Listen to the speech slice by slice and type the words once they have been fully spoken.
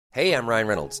Hey, I'm Ryan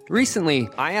Reynolds. Recently,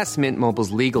 I asked Mint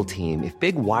Mobile's legal team if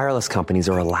big wireless companies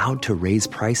are allowed to raise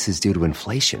prices due to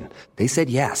inflation. They said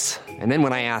yes. And then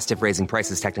when I asked if raising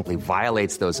prices technically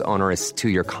violates those onerous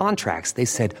two-year contracts, they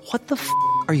said, "What the f***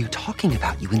 are you talking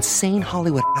about, you insane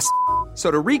Hollywood ass?" So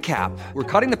to recap, we're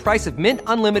cutting the price of Mint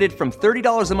Unlimited from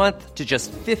 $30 a month to just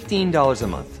 $15 a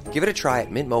month. Give it a try at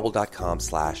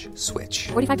mintmobile.com/switch.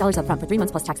 $45 up front for 3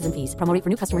 months plus taxes and fees. Promo rate for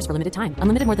new customers for limited time.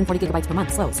 Unlimited more than 40 gigabytes per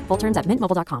month. Slows full terms at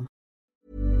mintmobile.com.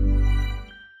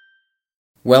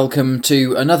 Welcome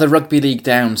to another Rugby League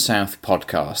Down South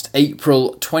podcast,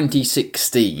 April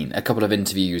 2016. A couple of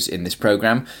interviews in this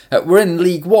programme. We're in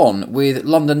League One with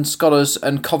London Scholars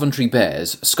and Coventry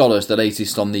Bears. Scholars the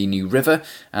latest on the new River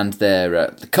and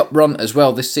their the Cup run as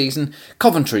well this season.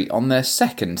 Coventry on their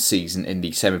second season in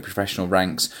the semi-professional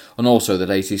ranks, and also the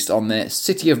latest on their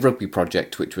City of Rugby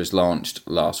project, which was launched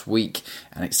last week.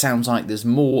 And it sounds like there's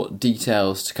more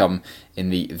details to come in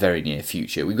the very near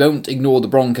future. We won't ignore the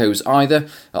Broncos either,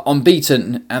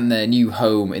 unbeaten and their new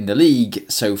home in the league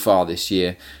so far this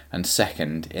year, and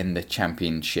second in the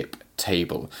championship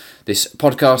table. This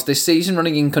podcast this season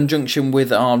running in conjunction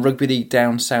with our Rugby League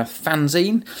Down South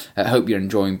fanzine. I hope you're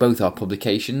enjoying both our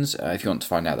publications. If you want to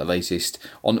find out the latest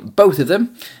on both of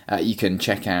them, you can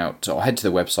check out or head to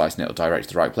the website and it'll direct you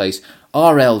to the right place,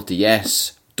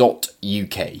 rlds.uk.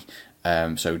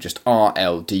 So just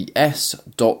rlds.uk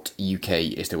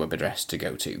is the web address to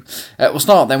go to. We'll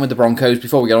start then with the Broncos.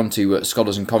 Before we get on to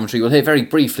Scholars and Coventry, we'll hear very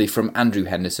briefly from Andrew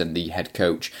Henderson, the head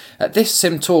coach. This is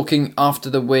him talking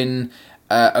after the win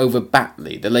over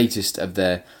Batley, the latest of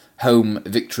their home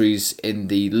victories in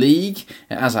the league.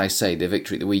 As I say, the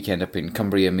victory at the weekend up in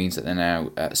Cumbria means that they're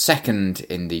now second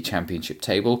in the championship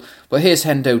table. But here's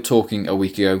Hendo talking a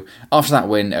week ago after that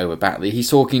win over Batley.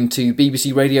 He's talking to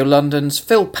BBC Radio London's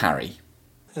Phil Parry.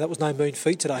 That was no mean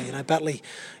feat today. Batley,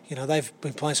 they've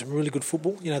been playing some really good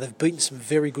football. They've beaten some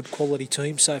very good quality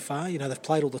teams so far. They've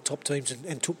played all the top teams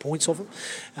and took points off them,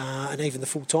 and even the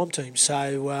full-time teams.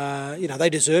 So, they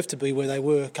deserve to be where they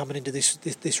were coming into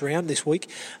this round this week.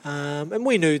 And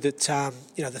we knew that,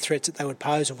 the threats that they would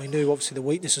pose, and we knew obviously the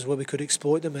weaknesses where we could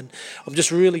exploit them. And I'm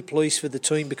just really pleased for the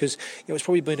team because it's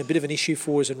probably been a bit of an issue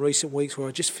for us in recent weeks where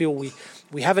I just feel we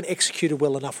haven't executed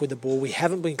well enough with the ball. We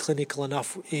haven't been clinical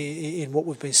enough in what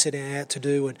we've been setting out to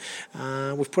do, and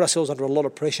we've put ourselves under a lot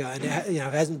of pressure, and it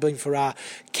hasn't been for our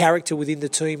character within the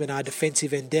team and our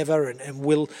defensive endeavour and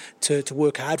will to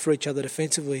work hard for each other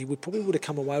defensively. We probably would have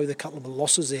come away with a couple of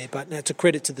losses there, but now it's a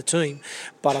credit to the team.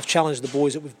 But I've challenged the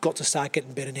boys that we've got to start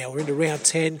getting better now. We're into round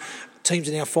 10. Teams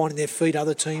are now finding their feet.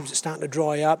 Other teams are starting to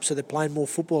dry up, so they're playing more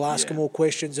football, asking more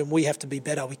questions, and we have to be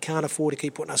better. We can't afford to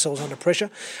keep putting ourselves under pressure.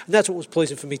 And that's what was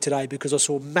pleasing for me today because I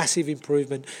saw massive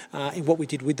improvement in what we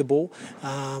did with the ball.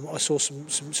 I saw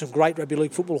some great rugby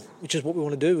league football, which is what we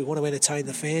want to do. We want to entertain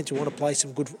the fans. We want to play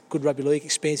some good rugby league,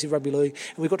 expansive rugby league.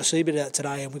 And we got to see a bit of that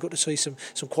today, and we got to see some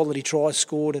quality tries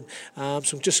scored and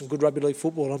some good rugby league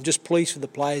football. I'm just pleased for the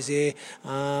players there.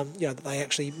 That they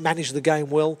actually managed the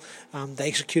game well. They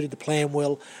executed the plan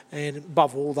well, and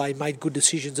above all, they made good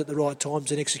decisions at the right times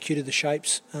and executed the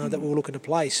shapes that we were looking to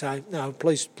play. So, no,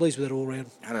 pleased with it all round.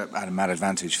 Had a mad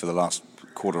advantage for the last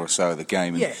quarter or so of the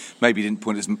game, and maybe didn't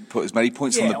put as many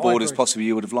points on the board as possibly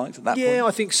you would have liked at that point. Yeah,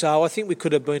 I think so. I think we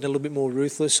could have been a little bit more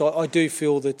ruthless. I do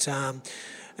feel that, and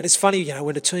it's funny,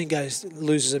 when a team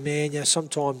loses a man,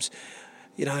 sometimes,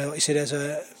 like you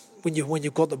said, when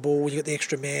you've got the ball, when you got the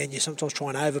extra man, you sometimes try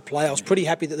and overplay. I was pretty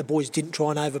happy that the boys didn't try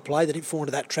and overplay. They didn't fall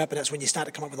into that trap, and that's when you start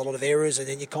to come up with a lot of errors, and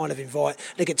then you kind of invite,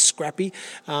 and it gets scrappy.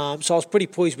 So I was pretty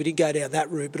pleased we didn't go down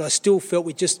that route, but I still felt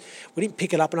we didn't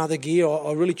pick it up another gear.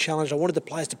 I really challenged. I wanted the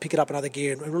players to pick it up another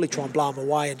gear and really try and blow them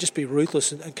away and just be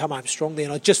ruthless and come home strong there.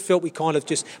 And I just felt we kind of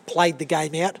just played the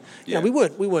game out. Yeah. We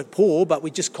weren't poor, but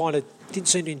we just kind of didn't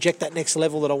seem to inject that next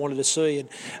level that I wanted to see. And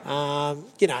don't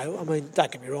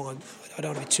get me wrong, I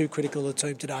don't want to be too critical of the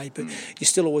team today, but you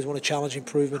still always want to challenge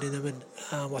improvement in them, and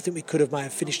I think we may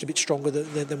have finished a bit stronger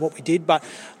than what we did. But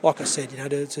like I said,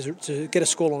 to get a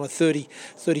score on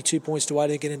 32 points to 8, I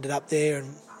think it ended up there,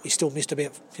 and we still missed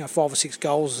about 5 or 6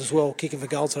 goals as well, kicking for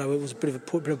goal today. It was a bit of a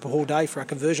poor day for our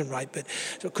conversion rate, but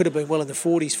it could have been well in the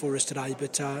 40s for us today.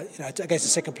 But against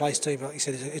the second place team, like you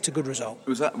said, it's a good result.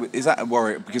 Is that a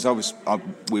worry? Because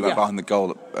we were behind the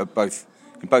goal in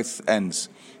both ends.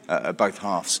 At both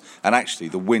halves, and actually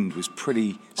the wind was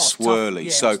pretty swirly.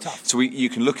 Yeah, so you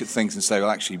can look at things and say, well,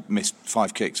 actually missed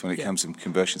 5 kicks when it comes to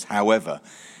conversions. However,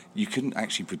 you couldn't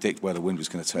actually predict where the wind was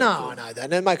going to take. No, I know that.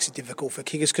 And it makes it difficult for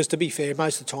kickers because, to be fair,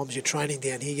 most of the times you're training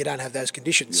down here, you don't have those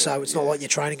conditions. So it's not like you're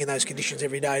training in those conditions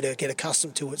every day to get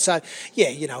accustomed to it. So, yeah,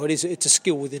 it's a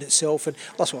skill within itself. And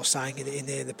that's what I was saying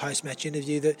in the post-match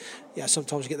interview, that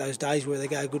sometimes you get those days where they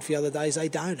go good for you, other days they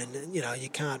don't. And, you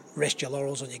can't rest your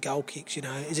laurels on your goal kicks.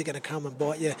 Is it going to come and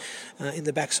bite you in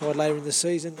the backside later in the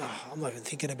season? I'm not even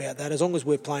thinking about that. As long as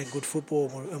we're playing good football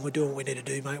and we're doing what we need to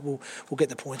do, mate, we'll get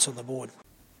the points on the board.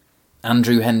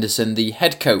 Andrew Henderson, the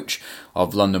head coach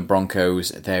of London Broncos,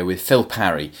 there with Phil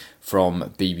Parry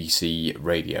from BBC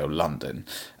Radio London.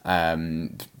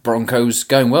 Broncos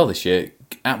going well this year.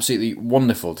 Absolutely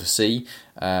wonderful to see.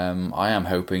 I am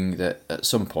hoping that at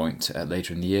some point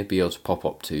later in the year be able to pop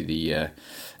up to the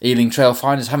Ealing Trail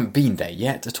Finals. Haven't been there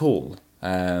yet at all.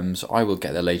 So I will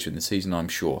get there later in the season, I'm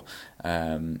sure.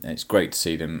 It's great to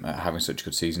see them having such a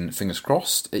good season. Fingers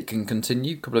crossed it can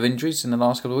continue. A couple of injuries in the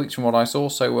last couple of weeks from what I saw.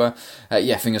 So,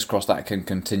 fingers crossed that can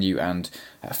continue and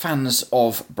fans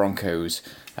of Broncos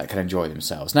can enjoy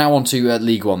themselves. Now on to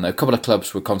League One, though. A couple of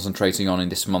clubs we're concentrating on in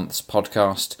this month's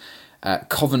podcast.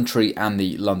 Coventry and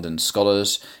the London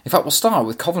Scholars. In fact, we'll start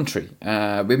with Coventry.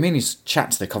 We've been meaning to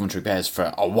chat to the Coventry Bears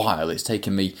for a while. It's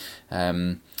taken me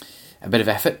a bit of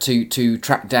effort to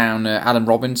track down Alan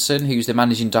Robinson, who's the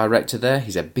managing director there.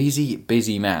 He's a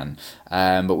busy man.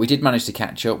 But we did manage to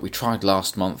catch up. We tried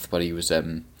last month, but he was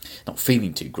not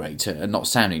feeling too great and not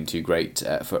sounding too great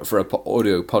for an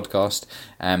audio podcast.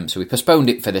 So we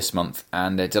postponed it for this month,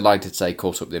 and delighted to say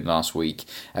caught up with him last week,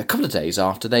 a couple of days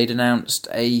after they'd announced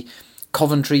a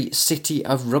Coventry City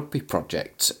of Rugby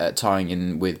project, tying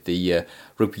in with the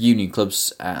rugby union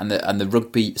clubs and the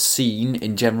rugby scene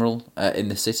in general in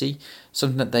the city.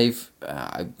 Something that they've,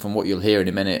 from what you'll hear in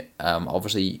a minute,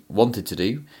 obviously wanted to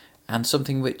do, and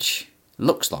something which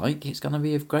looks like it's going to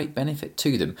be of great benefit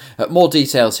to them. More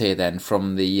details here then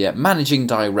from the managing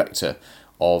director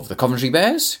of the Coventry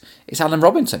Bears. It's Alan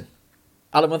Robinson.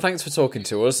 Alan, well, thanks for talking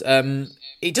to us.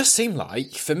 It does seem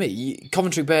like, for me,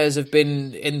 Coventry Bears have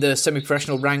been in the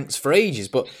semi-professional ranks for ages,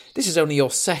 but this is only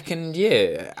your second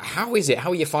year. How is it?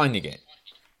 How are you finding it?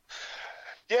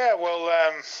 Yeah, well,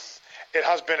 it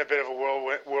has been a bit of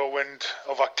a whirlwind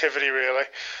of activity, really.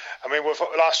 I mean,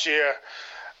 last year,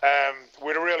 we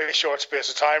had a really short space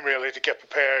of time, really, to get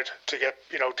prepared, to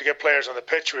get players on the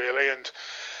pitch, really, and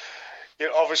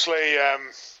obviously.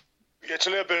 It's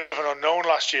a little bit of an unknown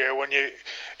last year when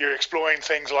you're exploring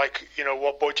things like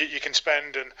what budget you can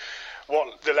spend and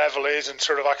what the level is, and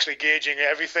sort of actually gauging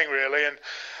everything really. And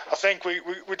I think we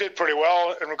did pretty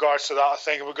well in regards to that. I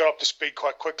think we got up to speed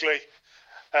quite quickly.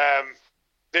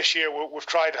 This year we've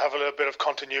tried to have a little bit of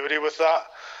continuity with that.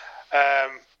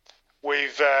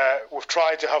 We've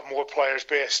tried to have more players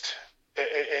based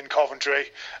in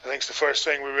Coventry. I think it's the first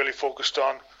thing we really focused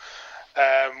on.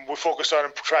 We focused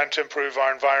on trying to improve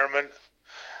our environment,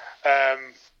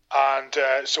 and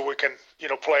so we can,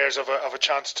 players have a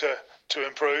chance to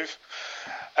improve.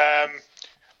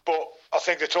 But I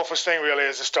think the toughest thing really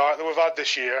is the start that we've had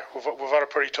this year. We've had a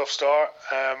pretty tough start.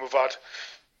 We've had,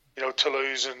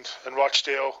 Toulouse and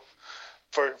Rochdale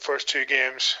for first two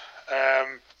games.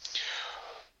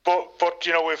 But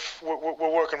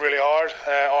we're working really hard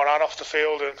on and off the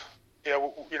field, and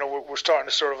we're starting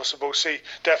to sort of, I suppose,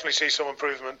 definitely see some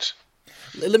improvements.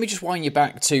 Let me just wind you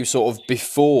back to sort of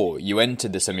before you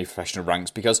entered the semi-professional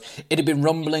ranks, because it had been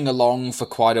rumbling along for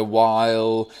quite a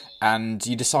while, and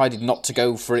you decided not to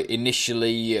go for it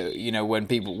initially. When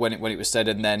it was said,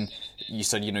 and then you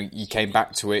said you came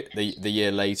back to it the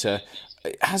year later.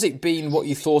 Has it been what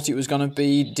you thought it was going to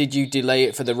be? Did you delay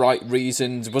it for the right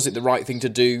reasons? Was it the right thing to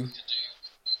do?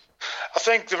 I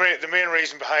think the main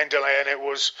reason behind delaying it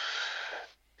was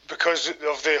because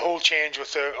of the whole change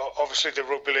with obviously the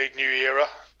Rugby League new era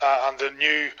and the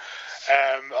new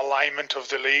alignment of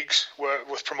the leagues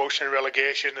with promotion and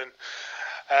relegation, and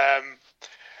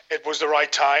it was the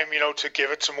right time, to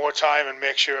give it some more time and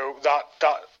make sure that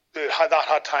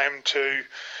had time to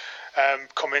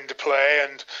come into play,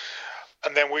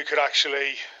 and then we could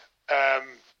actually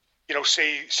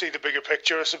see the bigger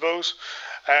picture, I suppose.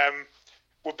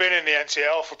 We've been in the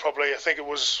NCL for probably, I think it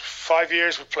was 5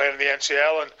 years we've played in the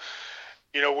NCL, and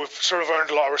we've sort of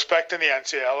earned a lot of respect in the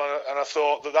NCL, and I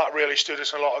thought that really stood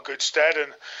us in a lot of good stead.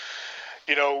 And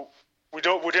we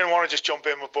didn't want to just jump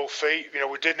in with both feet.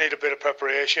 We did need a bit of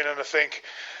preparation, and I think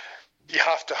you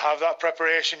have to have that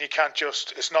preparation. You can't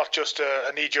it's not just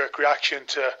a knee-jerk reaction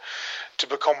to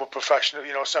become a professional,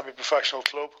 semi-professional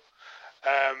club.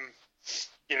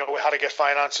 We had to get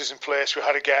finances in place. We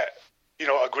had to get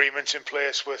agreements in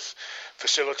place with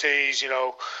facilities.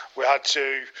 We had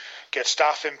to get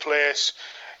staff in place.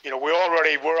 we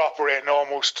already were operating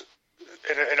almost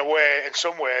in a way, in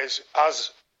some ways,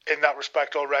 as in that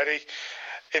respect already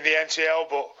in the NCL,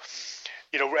 but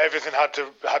everything had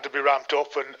to be ramped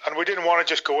up, and we didn't want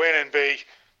to just go in and be,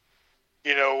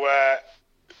 the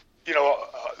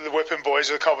whipping boys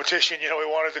of the competition. We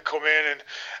wanted to come in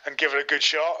and give it a good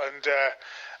shot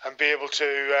and be able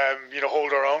to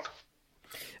hold our own.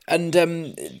 And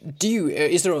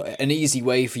is there an easy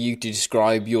way for you to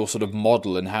describe your sort of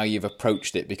model and how you've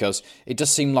approached it? Because it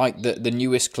does seem like the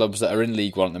newest clubs that are in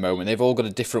League One at the moment, they've all got a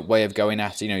different way of going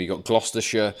at it. You've got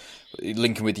Gloucestershire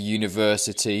linking with the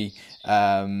University,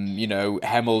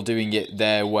 Hemel doing it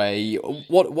their way.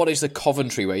 What is the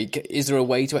Coventry way? Is there a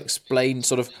way to explain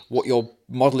sort of what your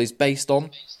model is based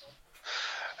on?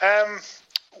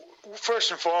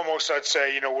 First and foremost, I'd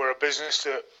say, we're a business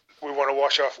that we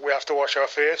have to wash our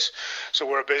face. So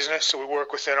we're a business, so we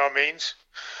work within our means.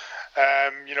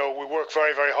 We work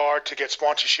very, very hard to get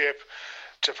sponsorship,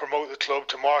 to promote the club,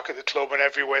 to market the club in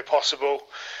every way possible.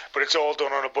 But it's all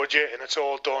done on a budget, and it's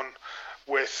all done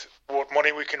with what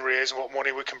money we can raise and what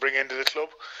money we can bring into the club.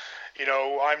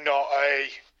 I'm not a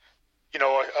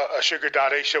sugar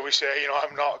daddy, shall we say.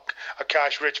 I'm not a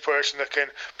cash-rich person that can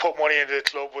put money into the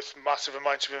club with massive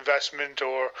amounts of investment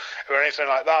or anything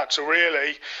like that. So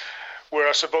really, we're,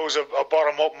 I suppose, a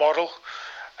bottom-up model.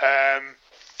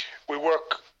 We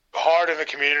work hard in the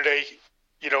community.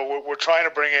 We're trying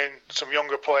to bring in some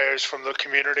younger players from the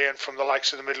community and from the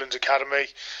likes of the Midlands Academy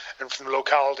and from the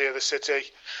locality of the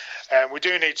city. We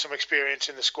do need some experience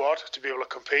in the squad to be able to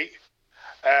compete.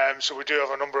 So we do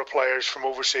have a number of players from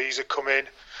overseas that come in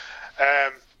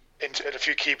a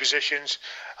few key positions,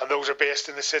 and those are based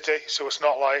in the city. So it's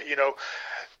not like, I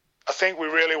think we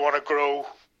really want to grow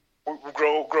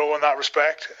in that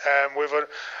respect. We have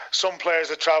some players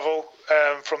that travel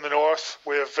from the north.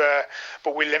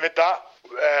 But we limit that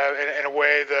in a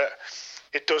way that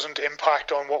it doesn't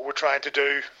impact on what we're trying to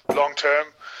do long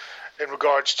term in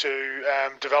regards to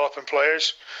developing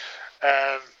players.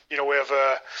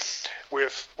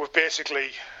 We've basically,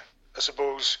 I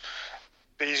suppose,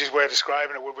 the easiest way of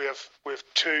describing it would we have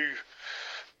two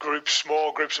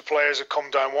small groups of players that come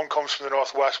down. One comes from the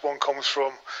northwest, one comes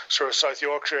from sort of South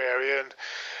Yorkshire area, and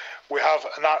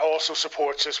that also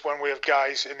supports us when we have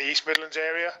guys in the East Midlands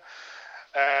area.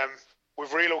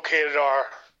 We've relocated our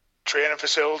training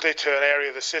facility to an area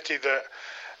of the city that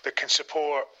can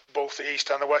support both the East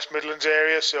and the West Midlands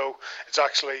area, so it's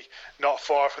actually not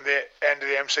far from the end of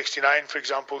the M69, for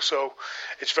example, so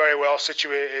it's very well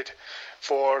situated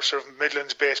for sort of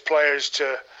Midlands-based players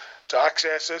to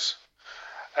access us.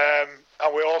 And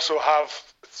we also have,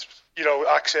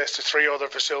 access to 3 other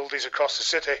facilities across the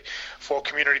city for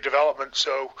community development,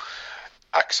 so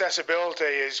accessibility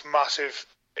is massive.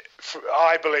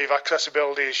 I believe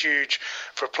accessibility is huge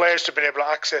for players to be able to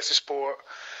access the sport,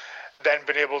 then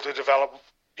being able to develop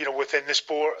within the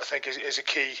sport. I think is a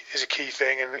key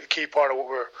thing and a key part of what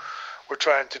we're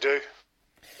trying to do.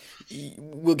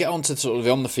 We'll get on to sort of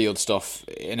the on-the-field stuff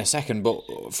in a second, but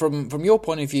from your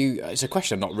point of view, it's a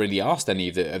question I've not really asked any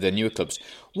of the newer clubs.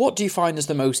 What do you find is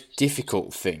the most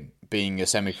difficult thing being a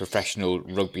semi-professional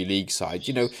rugby league side?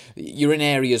 You're in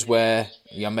areas where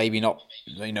you're maybe not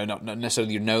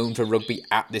necessarily known for rugby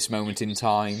at this moment in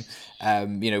time.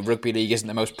 Rugby league isn't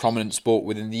the most prominent sport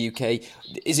within the UK.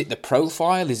 Is it the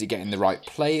profile? Is it getting the right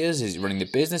players? Is it running the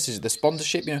business? Is it the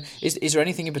sponsorship? Is there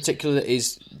anything in particular that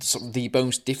is sort of the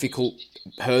most difficult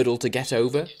hurdle to get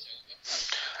over?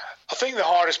 I think the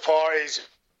hardest part is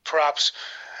perhaps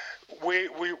we've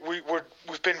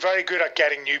been very good at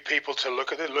getting new people to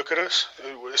look at us.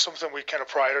 It's something we kind of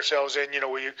pride ourselves in.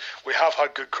 We have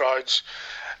had good crowds.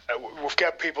 We've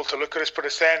got people to look at us, but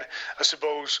it's then, I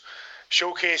suppose,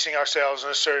 showcasing ourselves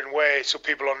in a certain way so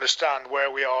people understand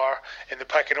where we are in the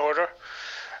pecking order.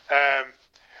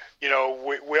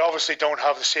 We obviously don't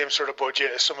have the same sort of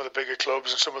budget as some of the bigger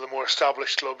clubs and some of the more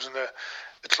established clubs and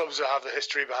the clubs that have the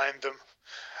history behind them.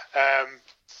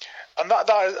 And that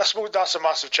I suppose that's a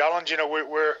massive challenge.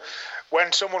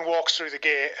 When someone walks through the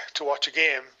gate to watch a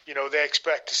game, they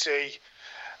expect to see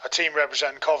a team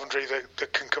representing Coventry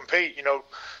that can compete.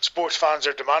 Sports fans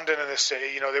are demanding in this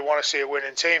city. They want to see a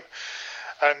winning team,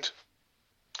 and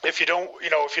if you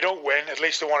don't win, at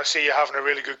least they want to see you having a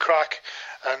really good crack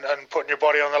and putting your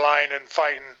body on the line and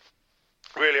fighting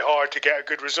really hard to get a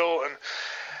good result. And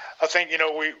I think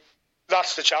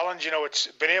that's the challenge. It's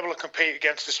been able to compete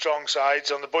against the strong sides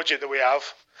on the budget that we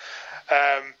have,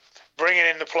 bringing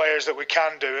in the players that we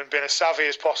can do, and being as savvy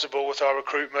as possible with our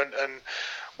recruitment and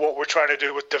what we're trying to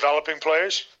do with developing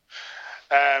players.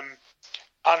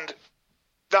 And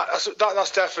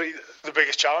that's definitely the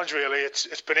biggest challenge. Really,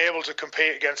 it's been able to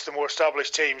compete against the more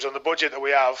established teams on the budget that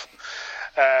we have,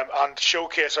 and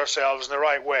showcase ourselves in the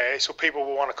right way, so people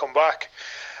will want to come back.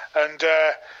 And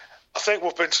I think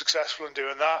we've been successful in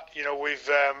doing that. We've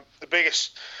the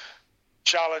biggest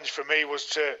challenge for me was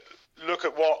to look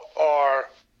at what our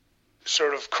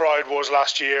sort of crowd was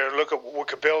last year and look at what we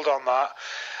could build on that.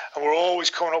 And we're always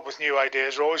coming up with new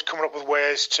ideas. We're always coming up with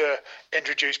ways to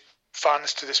introduce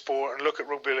fans to the sport and look at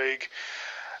rugby league.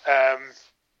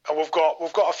 And we've got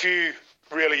a few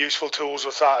really useful tools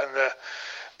with that in the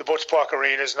Butts Park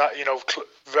arenas, and that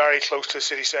very close to the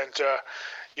city centre.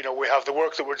 We have the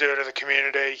work that we're doing in the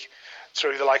community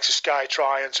through the likes of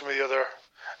SkyTry and some of the other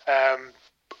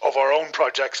of our own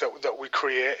projects that we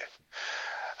create.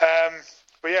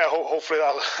 But yeah, hopefully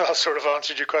that sort of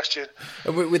answered your question.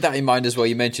 With that in mind as well,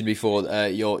 you mentioned before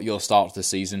your start of the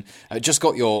season. Just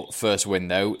got your first win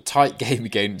though. Tight game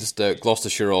against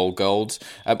Gloucestershire All Golds.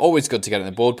 Always good to get on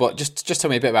the board, but just tell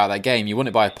me a bit about that game. You won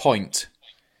it by a point.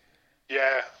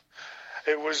 Yeah,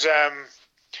 it was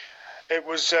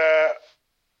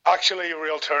actually a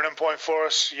real turning point for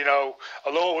us.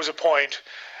 Although it was a point,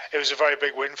 it was a very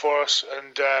big win for us,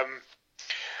 and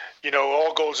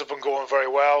All Golds have been going very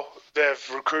well.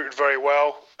 They've recruited very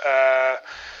well.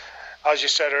 As you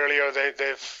said earlier,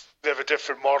 they've a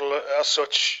different model as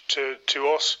such to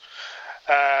us,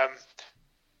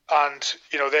 and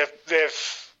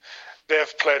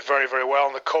they've played very, very well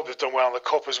in the cup. They've done well in the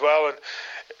cup as well, and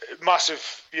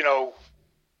massive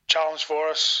challenge for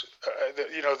us.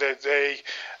 They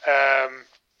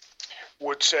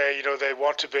would say they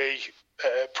want to be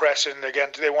pressing again.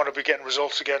 They want to be getting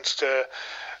results against the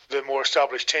more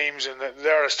established teams, and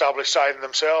they're an established side in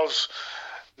themselves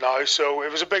now. So it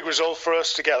was a big result for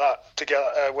us to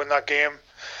win that game.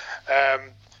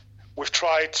 We've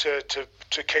tried to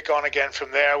kick on again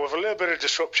from there with a little bit of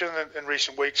disruption in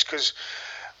recent weeks because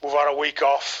we've had a week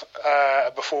off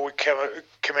before we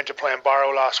came into playing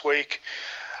Barrow last week,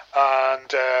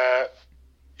 and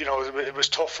it was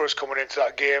tough for us coming into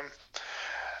that game.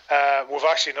 We've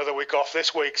actually another week off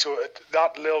this week, so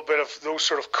that little bit of those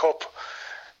sort of cup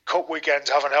weekends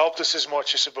haven't helped us as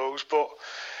much, I suppose. But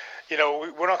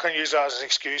we're not going to use that as an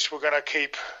excuse. We're going to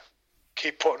keep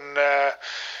putting,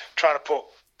 trying to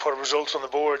put a result on the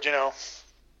board.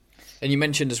 And you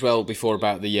mentioned as well before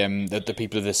about the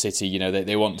people of the city.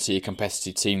 They want to see a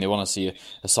competitive team. They want to see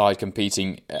a side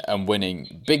competing and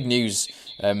winning. Big news,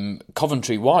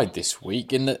 Coventry wide this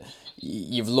week in that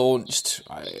you've launched.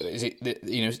 Is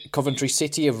it Coventry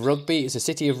City of Rugby? It's a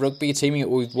City of Rugby teaming up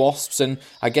with Wasps, and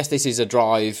I guess this is a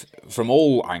drive from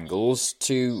all angles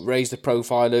to raise the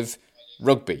profile of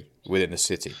rugby within the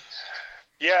city.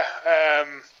 Yeah,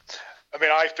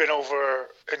 I've been over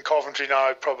in Coventry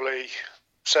now probably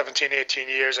 17, 18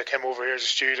 years. I came over here as a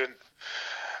student.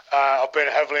 I've been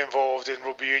heavily involved in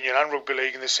rugby union and rugby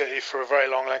league in the city for a very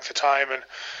long length of time, and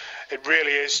it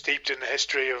really is steeped in the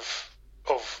history of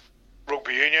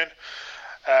rugby union.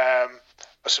 I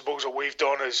suppose what we've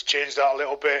done is change that a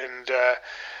little bit,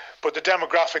 but the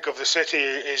demographic of the city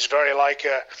is very like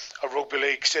a rugby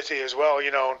league city as well.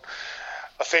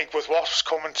 I think with Wasps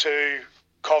coming to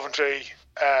Coventry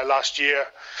last year,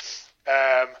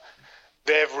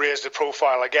 they've raised the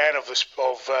profile again of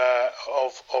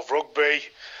rugby.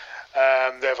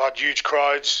 They've had huge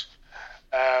crowds.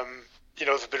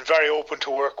 They've been very open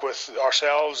to work with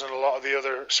ourselves and a lot of the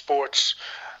other sports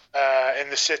in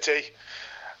the city.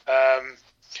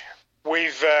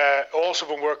 We've also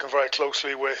been working very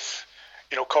closely with,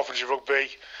 Coventry Rugby,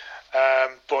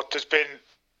 but there's been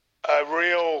a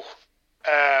real,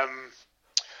 a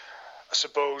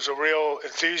real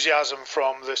enthusiasm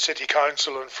from the City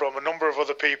Council and from a number of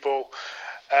other people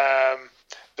that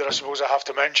I suppose I have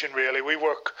to mention, really. We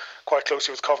work quite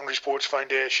closely with Coventry Sports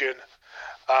Foundation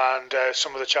and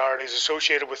some of the charities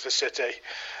associated with the city.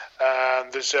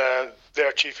 There's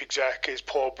their chief exec is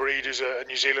Paul Breed, who's a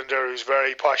New Zealander who's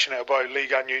very passionate about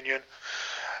league and union.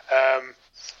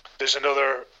 There's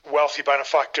another wealthy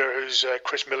benefactor who's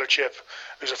Chris Millerchip,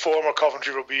 who's a former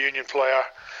Coventry Rugby Union player,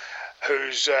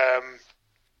 who's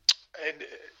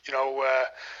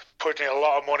putting a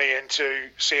lot of money into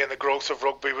seeing the growth of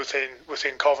rugby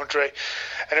within Coventry.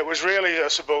 And it was really, I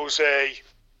suppose, a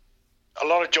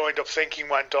lot of joined up thinking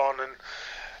went on, and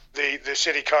the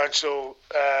City Council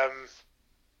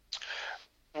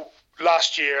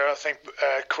last year, I think,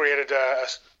 created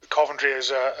Coventry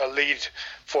as a lead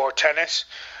for tennis,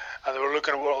 and they were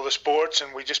looking at all the sports,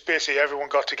 and we just basically everyone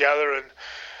got together, and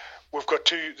we've got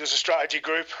there's a strategy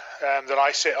group that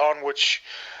I sit on, which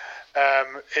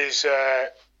is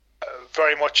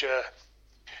very much a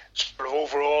sort of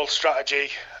overall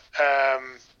strategy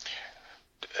in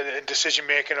decision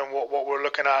making and what we're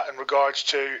looking at in regards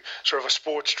to sort of a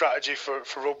sports strategy for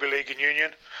rugby league and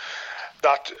union.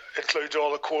 That includes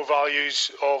all the core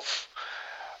values of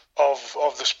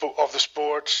the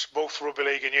sports. Both rugby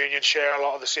league and union share a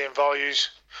lot of the same values,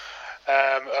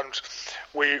 and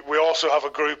we also have a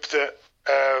group that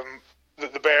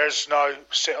the Bears now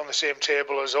sit on the same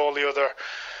table as all the other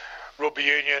rugby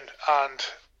union and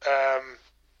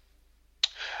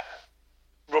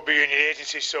rugby union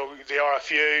agencies, so the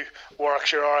RFU,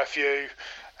 Warwickshire RFU,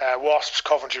 Wasps,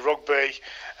 Coventry Rugby,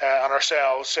 and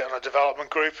ourselves sit on a development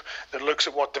group that looks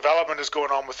at what development is going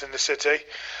on within the city.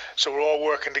 So we're all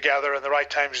working together in the right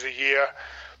times of the year,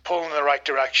 pulling in the right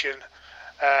direction,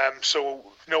 so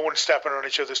no one's stepping on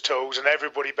each other's toes and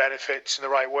everybody benefits in the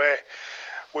right way,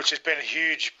 which has been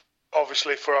huge,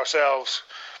 obviously, for ourselves,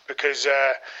 because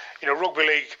rugby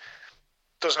league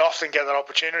doesn't often get that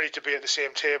opportunity to be at the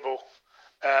same table.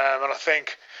 And I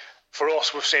think for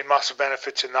us, we've seen massive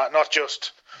benefits in that, not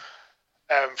just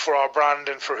for our brand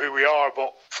and for who we are,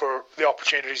 but for the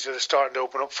opportunities that are starting to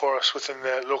open up for us within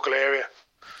the local area.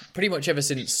 Pretty much ever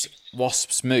since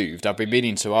Wasps moved, I've been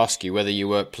meaning to ask you whether you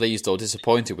were pleased or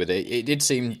disappointed with it. It did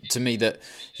seem to me that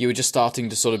you were just starting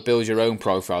to sort of build your own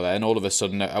profile there, and all of a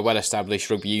sudden a well-established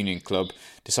rugby union club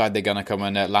decide they're going to come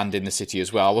and land in the city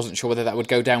as well. I wasn't sure whether that would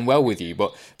go down well with you,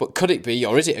 but could it be,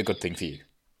 or is it a good thing for you?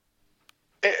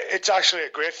 It's actually a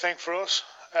great thing for us.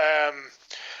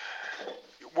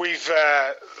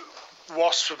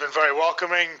 Wasps have been very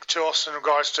welcoming to us in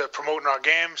regards to promoting our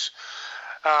games,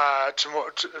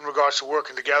 in regards to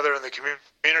working together in the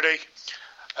community.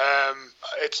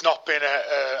 It's not been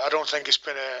I don't think it's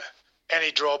been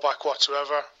any drawback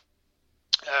whatsoever.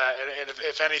 And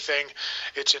if anything,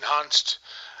 it's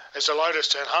allowed us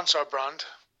to enhance our brand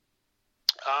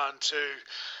and to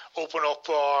open up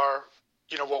our,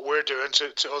 what we're doing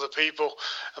to other people.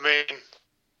 I mean,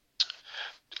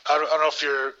 I don't know if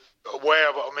you're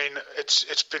aware, but I mean,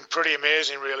 it's been pretty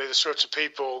amazing, really, the sorts of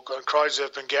people and crowds that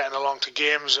have been getting along to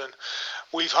games, and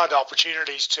we've had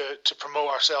opportunities to promote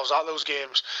ourselves at those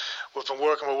games. We've been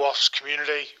working with Wasps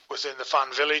community within the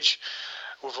fan village.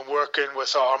 We've been working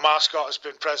with our mascot has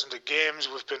been present at games.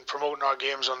 We've been promoting our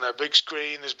games on the big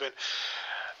screen. There's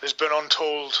been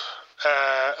untold,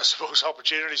 I suppose,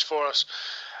 opportunities for us,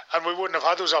 and we wouldn't have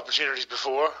had those opportunities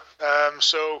before.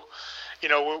 So,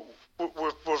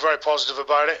 we're very positive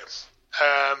about it,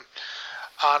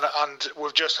 and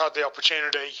we've just had the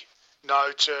opportunity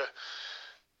now to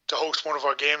host one of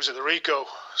our games at the Rico.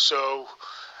 So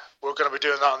we're going to be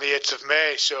doing that on the 8th of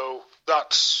May. So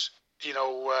that's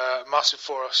massive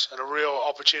for us, and a real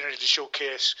opportunity to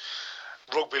showcase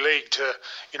rugby league to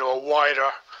a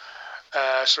wider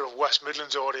sort of West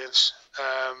Midlands audience.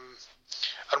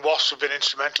 And Wasps have been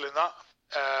instrumental in that.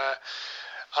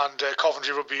 And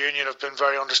Coventry Rugby Union have been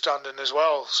very understanding as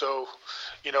well. So,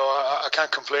 I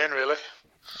can't complain, really.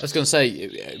 I was going to say,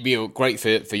 it'd be great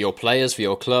for your players, for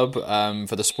your club,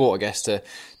 for the sport, I guess, to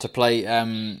play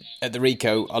at the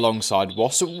Rico alongside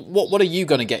Wasps. So what are you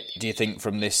going to get, do you think,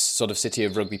 from this sort of City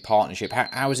of Rugby partnership?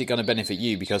 How is it going to benefit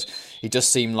you? Because it does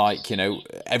seem like,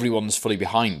 everyone's fully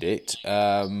behind it,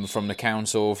 from the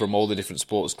council, from all the different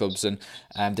sports clubs and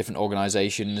different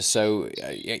organisations. So,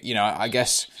 I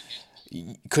guess,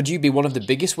 could you be one of the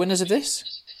biggest winners of this?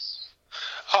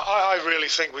 I really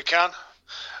think we can.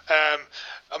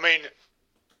 I mean,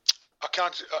 I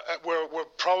can't.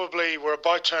 We're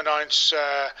about to announce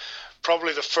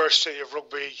probably the first City of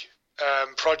Rugby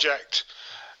project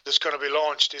that's going to be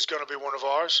launched is going to be one of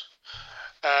ours.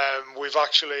 We've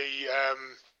actually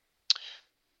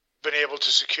been able to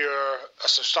secure a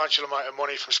substantial amount of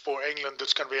money from Sport England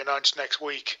that's going to be announced next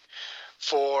week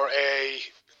for a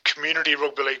community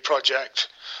rugby league project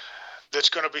that's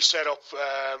going to be set up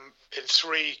in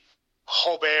 3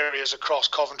 hub areas across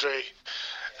Coventry,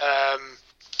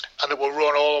 and it will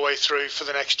run all the way through for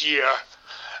the next year,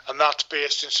 and that's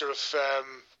based in sort of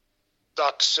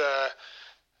that's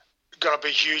going to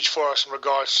be huge for us in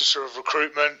regards to sort of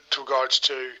recruitment, to regards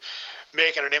to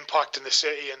making an impact in the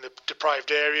city and the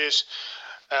deprived areas,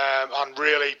 and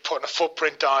really putting a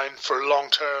footprint down for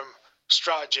long-term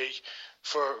strategy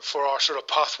for our sort of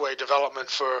pathway development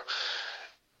for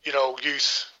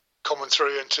youth coming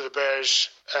through into the Bears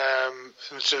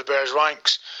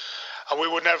ranks. And we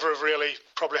would never have really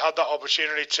probably had that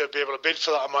opportunity to be able to bid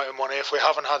for that amount of money if we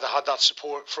haven't had that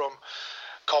support from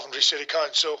Coventry City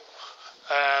Council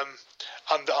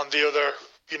and the other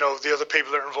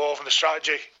people that are involved in the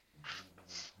strategy.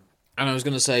 And I was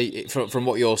going to say, from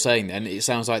what you're saying then, it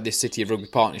sounds like this City of Rugby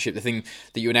partnership, the thing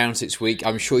that you announced this week,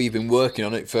 I'm sure you've been working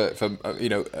on it for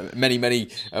many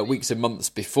weeks and months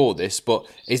before this, but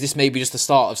is this maybe just the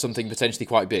start of something potentially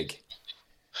quite big?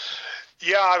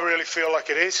 Yeah, I really feel like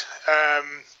it is.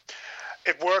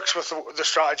 It works with the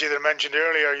strategy that I mentioned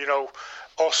earlier,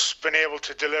 us being able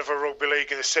to deliver rugby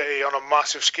league in the city on a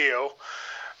massive scale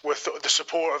with the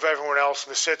support of everyone else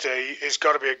in the city is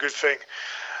got to be a good thing.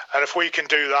 And if we can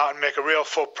do that and make a real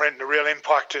footprint and a real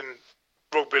impact in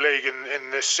rugby league in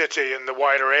this city and the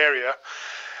wider area,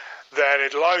 then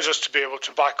it allows us to be able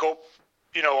to back up,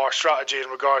 our strategy in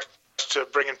regards to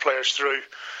bringing players through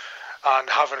and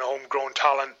having homegrown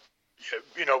talent,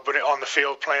 but on the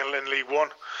field playing in League One.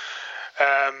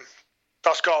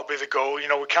 That's got to be the goal.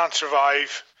 We can't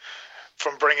survive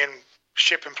from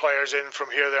shipping players in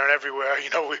from here, there, and everywhere.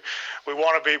 We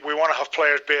want to have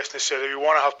players based in the city. We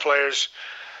want to have players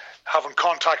having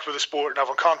contact with the sport and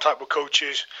having contact with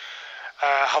coaches,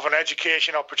 having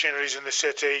education opportunities in the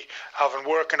city, having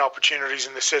working opportunities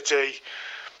in the city,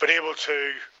 being able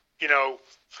to,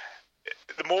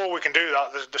 the more we can do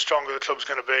that, the stronger the club's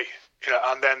going to be,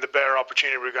 and then the better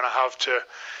opportunity we're going to have to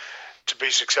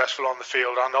be successful on the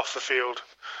field and off the field.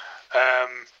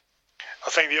 I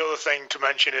think the other thing to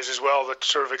mention is as well that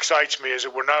sort of excites me is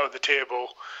that we're now at the table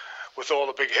with all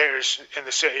the big hitters in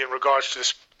the city in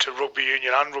regards to rugby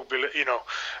union and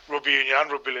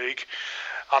rugby league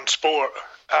and sport,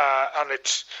 and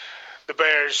it's the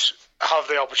Bears have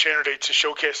the opportunity to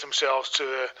showcase themselves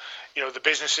to the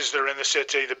businesses that are in the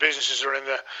city, the businesses that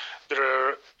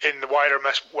are in the wider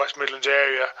West Midlands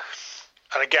area,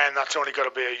 and again that's only got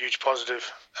to be a huge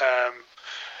positive.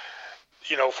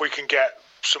 If we can get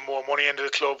some more money into the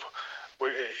club,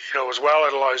 as well,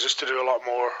 it allows us to do a lot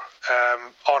more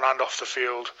on and off the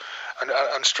field,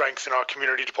 and strengthen our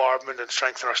community department and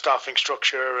strengthen our staffing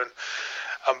structure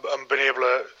and being able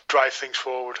to drive things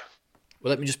forward. Well,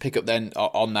 let me just pick up then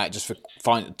on that, just for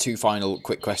two final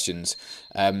quick questions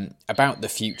about the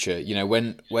future.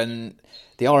 When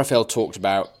the RFL talked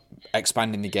about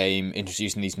expanding the game,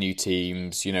 introducing these new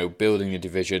teams, building the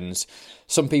divisions,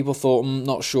 some people thought, I'm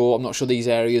not sure these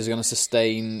areas are going to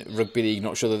sustain rugby league.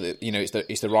 Not sure that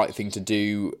it's the right thing to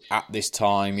do at this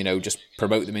time. Just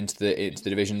promote them into the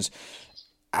divisions.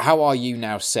 How are you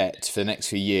now set for the next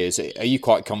few years? Are you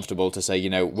quite comfortable to say,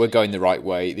 we're going the right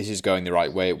way, this is going the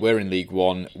right way, we're in League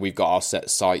One, we've got our set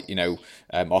sight,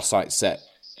 our sight set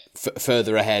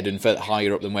further ahead and further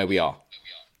higher up than where we are?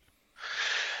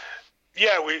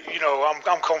 Yeah,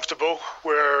 I'm comfortable.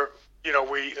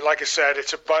 Like I said,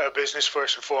 it's about a business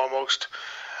first and foremost,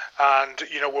 and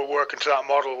we're working to that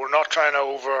model. We're not trying to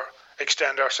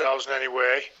overextend ourselves in any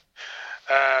way,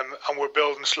 and we're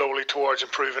building slowly towards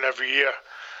improving every year.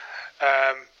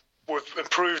 We've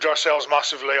improved ourselves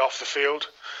massively off the field.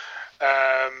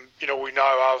 We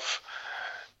now have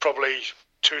probably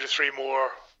 2 to 3 more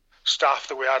staff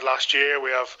that we had last year.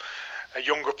 We have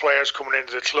younger players coming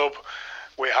into the club.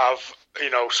 We have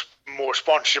more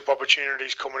sponsorship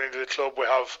opportunities coming into the club. We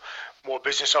have more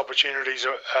business opportunities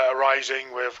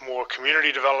arising. We have more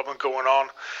community development going on,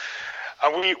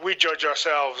 and we judge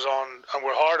ourselves and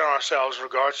we're hard on ourselves in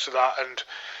regards to that. And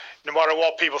no matter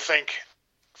what people think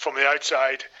from the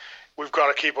outside, we've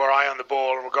got to keep our eye on the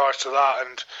ball in regards to that.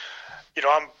 And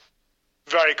I'm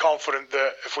very confident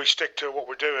that if we stick to what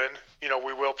we're doing,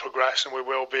 we will progress and we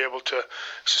will be able to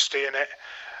sustain it.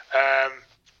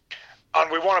 And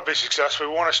we want to be successful.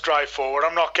 We want to strive forward.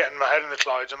 I'm not getting my head in the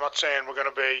clouds. I'm not saying we're going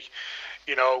to be,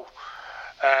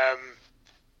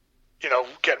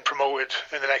 getting promoted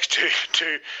in the next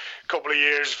two couple of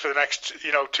years for the next,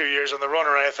 2 years on the run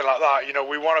or anything like that.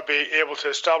 We want to be able to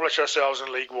establish ourselves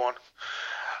in League One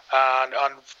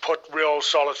and put real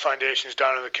solid foundations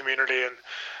down in the community. And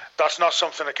that's not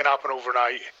something that can happen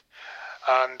overnight.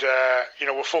 And,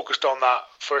 we're focused on that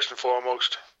first and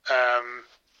foremost.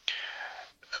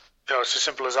 It's as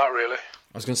simple as that, really.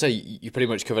 I was going to say, you pretty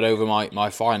much covered over my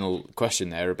final question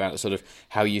there about sort of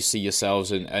how you see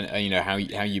yourselves and how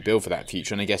you build for that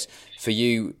future. And I guess for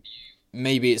you,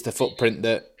 maybe it's the footprint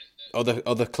that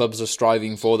other clubs are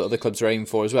striving for, that other clubs are aiming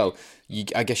for as well.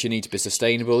 I guess you need to be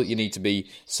sustainable. You need to be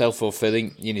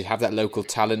self-fulfilling. You need to have that local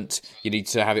talent. You need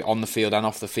to have it on the field and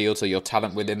off the field. So your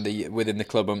talent within the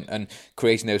club and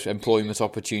creating those employment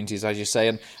opportunities, as you say.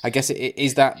 And I guess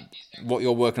is that what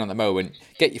you're working on at the moment?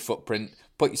 Get your footprint,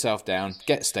 put yourself down,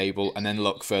 get stable, and then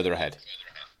look further ahead.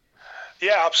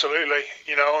 Yeah, absolutely.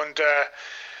 We want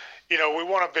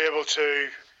to be able to.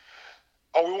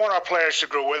 We want our players to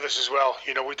grow with us as well.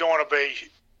 We don't want to be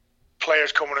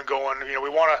players coming and going.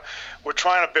 We're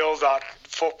trying to build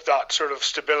that sort of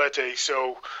stability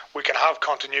so we can have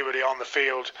continuity on the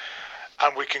field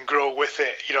and we can grow with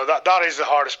it. That is the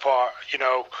hardest part.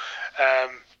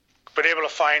 Being able to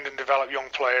find and develop young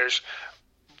players,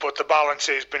 but the balance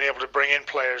is being able to bring in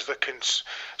players that can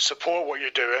support what you're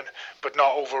doing, but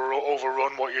not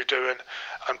overrun what you're doing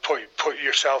and put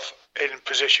yourself in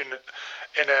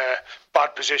a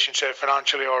bad position, say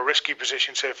financially, or a risky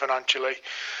position, say financially.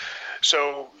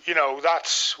 So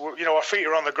that's our feet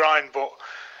are on the grind, but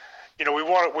we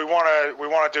want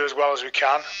to do as well as we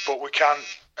can, but we can't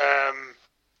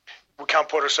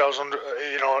put ourselves under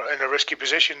in a risky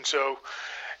position. So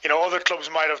other clubs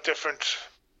might have different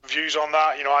views on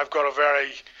that. I've got a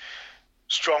very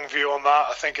strong view on that.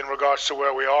 I think in regards to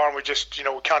where we are, and we just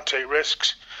we can't take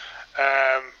risks.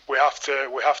 We have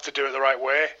to do it the right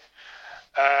way,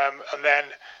 and then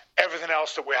everything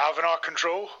else that we have in our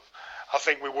control, I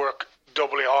think we work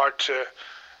doubly hard to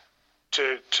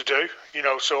do.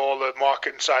 So all the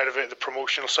marketing side of it, the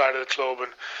promotional side of the club,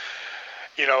 and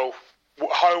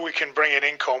how we can bring in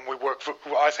income.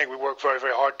 I think we work very,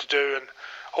 very hard to do, and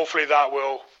hopefully that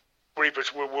will reap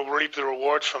the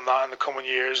rewards from that in the coming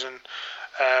years, and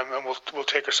we'll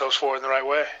take ourselves forward in the right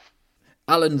way.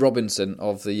 Alan Robinson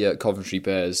of the Coventry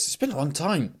Bears. It's been a long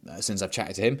time since I've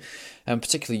chatted to him, and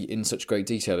particularly in such great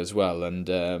detail as well. And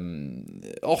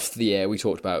off the air, we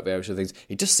talked about various other things.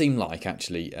 It does seem like,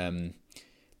 actually,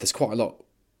 there's quite a lot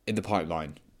in the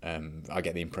pipeline, I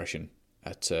get the impression,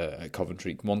 at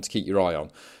Coventry. One to keep your eye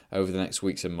on over the next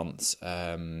weeks and months.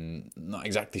 Not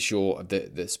exactly sure of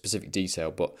the specific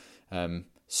detail, but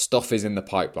stuff is in the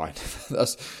pipeline.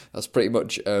 that's pretty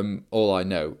much all I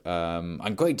know.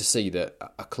 I'm great to see that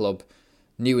a club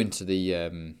new into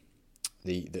the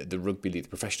rugby league, the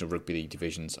professional rugby league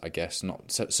divisions, I guess,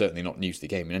 certainly not new to the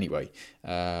game in any way,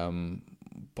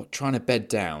 but trying to bed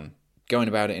down, going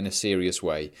about it in a serious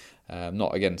way.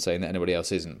 Not again saying that anybody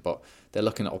else isn't, but they're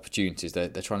looking at opportunities. They're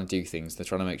trying to do things. They're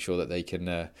trying to make sure that they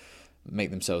can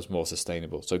make themselves more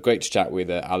sustainable. So great to chat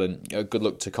with Alan. Good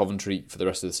luck to Coventry for the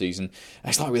rest of the season.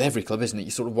 It's like with every club, isn't it?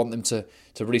 You sort of want them to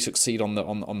really succeed on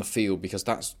the field, because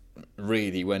that's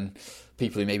really when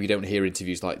people who maybe don't hear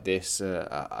interviews like this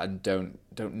and don't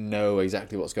know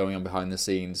exactly what's going on behind the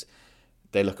scenes,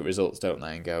 they look at results, don't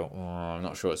they, and go, "Oh, I'm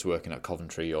not sure it's working at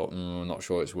Coventry," or "I'm not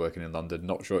sure it's working in London,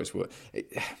 not sure it's working."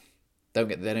 They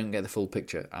don't get the full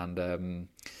picture, and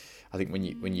I think when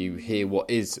you hear what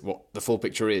the full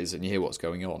picture is, and you hear what's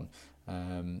going on,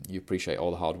 you appreciate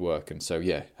all the hard work. And so,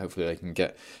 yeah, hopefully they can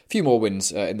get a few more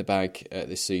wins in the bag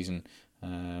this season.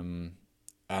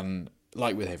 And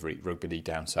like with every Rugby League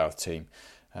Down South team,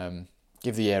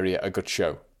 give the area a good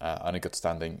show and a good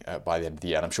standing by the end of the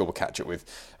year. And I'm sure we'll catch up with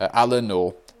Alan,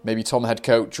 or maybe Tom, the head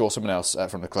coach, or someone else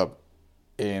from the club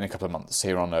in a couple of months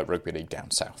here on Rugby League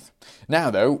Down South.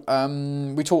 Now, though,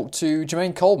 we talked to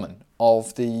Jermaine Coleman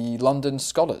of the London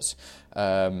Scholars,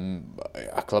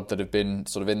 a club that have been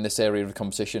sort of in this area of the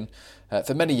competition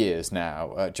for many years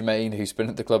now. Jermaine, who's been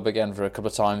at the club again for a couple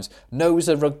of times, knows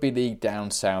the Rugby League Down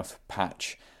South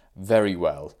patch very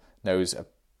well, knows a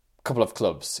couple of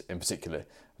clubs in particular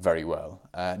very well.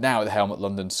 Now at the helm at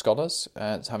London Scholars,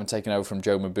 having taken over from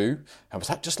Joe Mabou. And was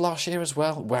that just last year as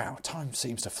well? Wow, time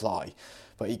seems to fly.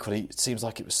 But equally, it seems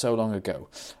like it was so long ago.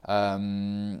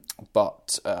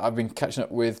 But I've been catching up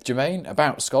with Jermaine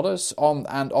about Scholars on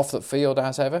and off the field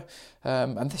as ever.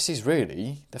 And this is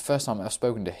really the first time I've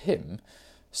spoken to him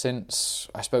since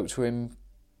I spoke to him,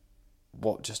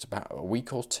 just about a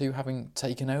week or two having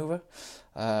taken over.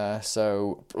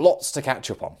 So lots to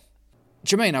catch up on.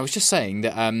 Jermaine, I was just saying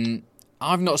that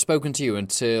I've not spoken to you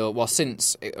until,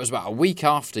 since it was about a week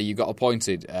after you got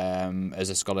appointed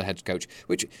as a Scholar head coach,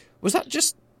 which was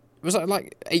that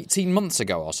like 18 months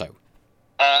ago or so?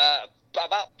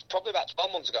 Probably about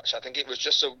 12 months ago, actually. I think it was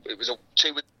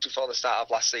 2 weeks before the start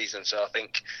of last season, so I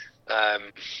think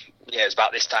it was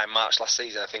about this time, March last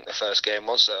season, I think the first game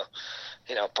was, so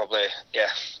probably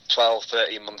 12,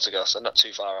 13 months ago, so not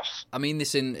too far off. I mean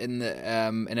this in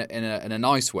a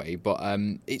nice way, but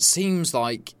it seems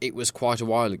like it was quite a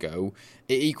while ago.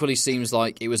 It equally seems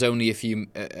like it was only a few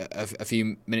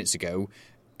minutes ago.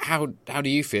 How do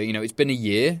you feel? It's been a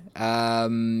year.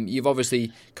 You've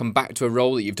obviously come back to a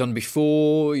role that you've done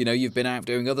before. You've been out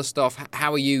doing other stuff.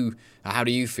 How do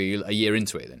you feel a year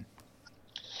into it then?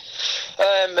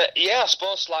 I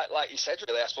suppose like you said,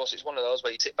 really, I suppose it's one of those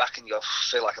where you sit back and you go,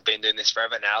 feel like I've been doing this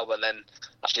forever now, but then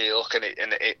after you look at it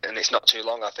and it's not too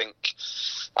long. I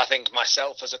think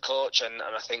myself as a coach and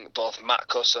I think both Matt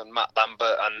Cuss and Matt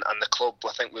Lambert and the club,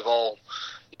 I think we've all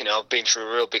been through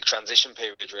a real big transition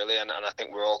period really, and I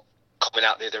think we're all coming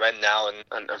out the other end now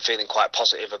and feeling quite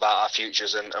positive about our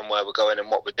futures and where we're going and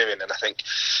what we're doing. And I think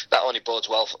that only bodes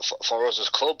well for us as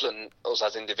clubs and us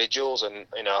as individuals, and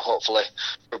hopefully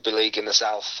rugby league in the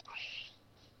south.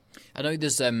 I know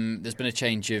there's been a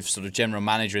change of sort of general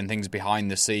manager and things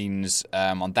behind the scenes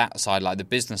on that side, like the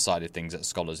business side of things at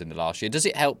Scholars in the last year. Does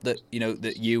it help that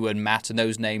that you and Matt and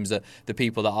those names, that the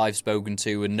people that I've spoken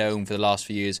to and known for the last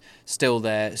few years, still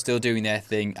there, still doing their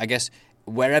thing? I guess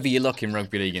wherever you look in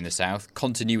rugby league in the south,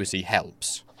 continuity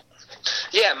helps.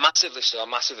 Yeah, massively so.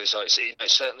 It's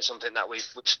certainly something that we've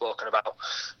spoken about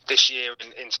this year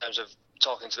in terms of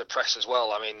talking to the press as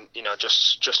well. I mean,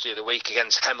 just the other week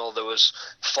against Hemel, there was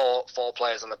four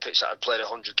players on the pitch that had played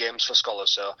 100 games for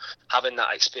Scholars. So having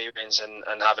that experience and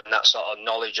having that sort of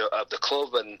knowledge of the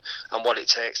club and what it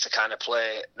takes to kind of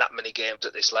play that many games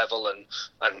at this level and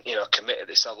commit at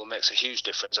this level makes a huge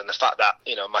difference. And the fact that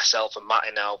myself and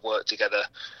Matty now have worked together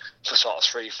for sort of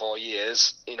 3-4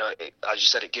 years, as you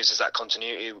said, it gives us that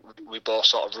continuity. We both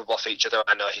sort of rub off each other.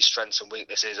 I know his strengths and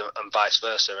weaknesses and vice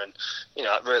versa. And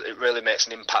it really makes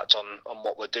an impact on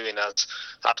what we're doing as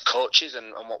coaches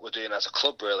and what we're doing as a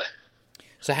club, really.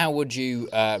 So how would you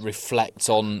reflect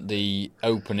on the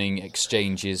opening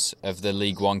exchanges of the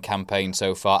League One campaign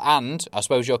so far, and I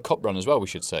suppose your cup run as well, we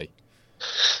should say?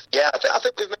 Yeah, I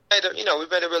think we've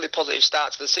made a really positive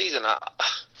start to the season. I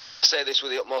say this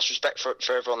with the utmost respect for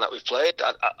everyone that we've played.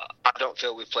 I don't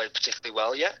feel we've played particularly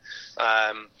well yet.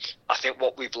 I think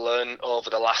what we've learned over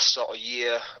the last sort of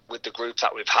year with the group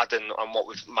that we've had and what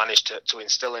we've managed to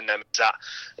instill in them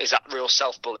is that real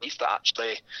self-belief that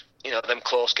actually, them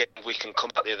close games we can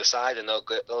come out the other side, and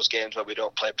those games where we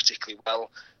don't play particularly well,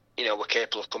 we're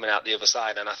capable of coming out the other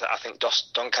side. And I think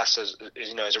Doncaster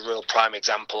is a real prime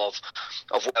example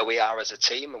of where we are as a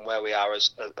team and where we are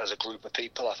as a group of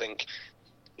people. I think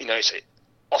it's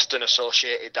often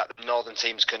associated that the northern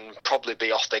teams can probably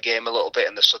be off their game a little bit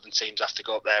and the southern teams have to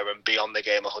go up there and be on the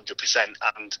game 100%,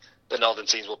 and the northern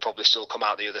teams will probably still come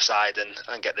out the other side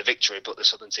and get the victory, but the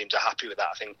southern teams are happy with that.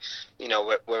 I think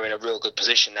we're in a real good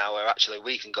position now where actually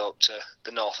we can go up to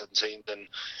the northern teams and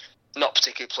not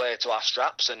particularly play to our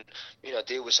straps and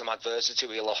deal with some adversity.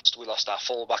 We lost our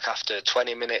fullback after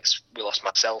 20 minutes. We lost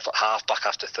myself at half-back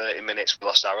after 30 minutes. We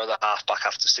lost our other half-back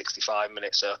after 65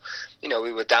 minutes. So,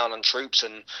 we were down on troops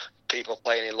and people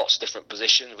playing in lots of different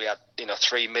positions. We had,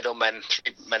 3 middlemen,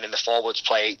 3 men in the forwards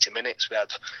play 80 minutes. We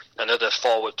had another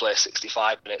forward play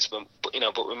 65 minutes. But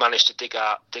we managed to dig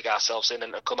ourselves in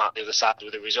and come out the other side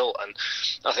with a result. And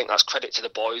I think that's credit to the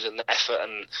boys and the effort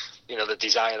and, the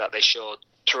desire that they showed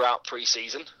throughout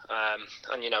pre-season,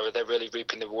 and they're really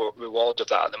reaping the reward of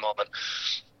that at the moment.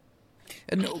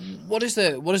 And what is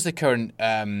the current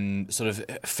sort of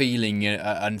feeling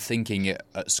and thinking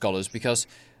at Scholars? Because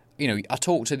I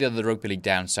talked to the other rugby league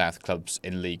down south clubs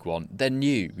in League One. They're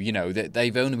new, that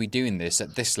they've only been doing this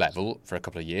at this level for a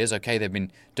couple of years. Okay, they've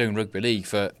been doing rugby league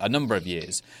for a number of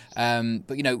years,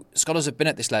 but Scholars have been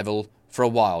at this level for a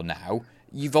while now.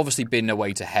 You've obviously been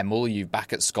away to Hemel. You're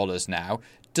back at Scholars now.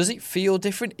 Does it feel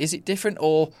different? Is it different?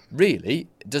 Or really,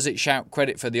 does it shout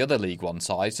credit for the other League One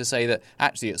sides to say that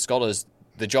actually at Scholars,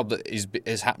 the job that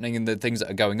is happening and the things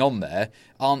that are going on there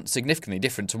aren't significantly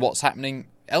different to what's happening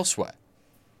elsewhere?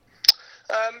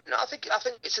 No, I think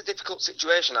it's a difficult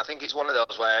situation. I think it's one of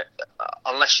those where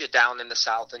unless you're down in the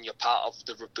south and you're part of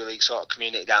the rugby league sort of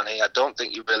community down here, I don't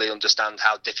think you really understand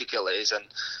how difficult it is and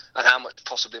how much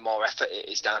possibly more effort it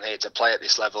is down here to play at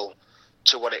this level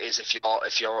to what it is if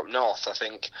you're up north. I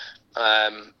think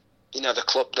the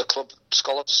club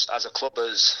Scholars as a club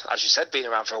has, as you said, been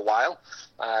around for a while.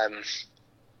 I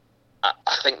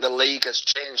think the league has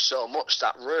changed so much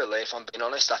that really, if I'm being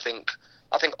honest, I think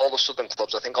all the southern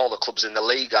clubs, I think all the clubs in the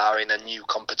league are in a new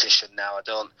competition now.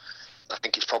 I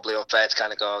think it's probably unfair to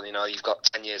kind of go, you've got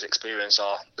 10 years experience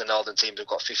or the northern teams have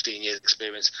got 15 years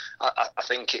experience. I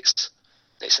think it's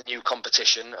a new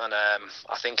competition, and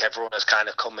I think everyone has kind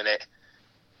of come in it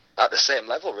at the same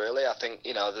level, really. I think,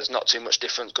 there's not too much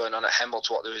difference going on at Hemel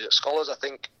to what there is at Scholars. I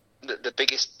think the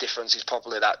biggest difference is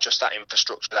probably that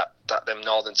infrastructure that them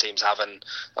northern teams have and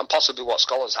possibly what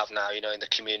Scholars have now, in the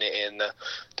community and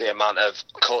the amount of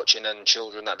coaching and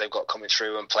children that they've got coming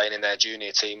through and playing in their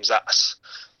junior teams. That's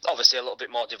obviously a little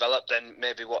bit more developed than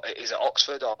maybe what it is at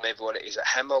Oxford or maybe what it is at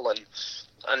Hemel,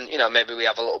 and maybe we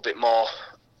have a little bit more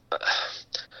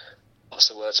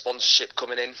sponsorship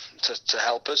coming in to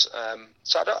help us.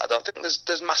 So I don't think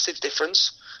there's massive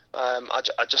difference.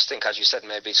 I just think, as you said,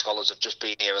 maybe Scholars have just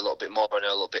been here a little bit more and a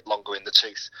little bit longer in the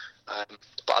tooth.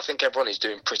 But I think everyone is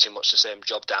doing pretty much the same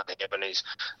job down here, and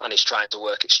he's trying to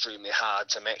work extremely hard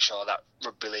to make sure that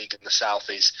rugby league in the south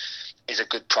is a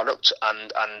good product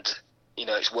and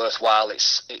it's worthwhile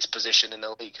its position in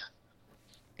the league.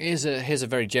 Here's a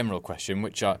very general question,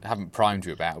 which I haven't primed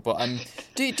you about, but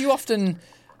do you often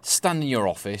stand in your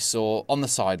office or on the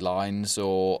sidelines,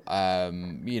 or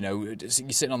you're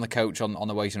sitting on the coach on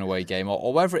the way to an away game,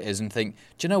 or wherever it is, and think,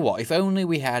 do you know what? If only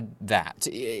we had that.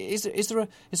 Is there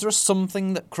a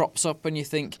something that crops up and you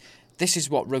think this is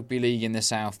what rugby league in the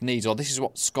South needs, or this is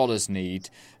what scholars need,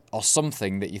 or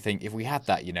something that you think if we had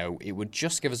that, it would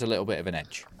just give us a little bit of an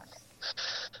edge?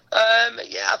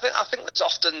 I think there's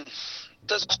often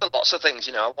lots of things.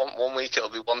 One week it'll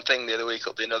be one thing, the other week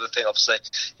it'll be another thing. Obviously,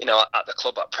 at the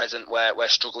club at present, we're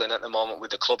struggling at the moment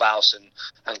with the clubhouse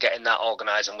and getting that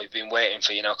organised, and we've been waiting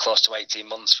for close to 18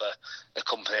 months for the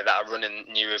company that are running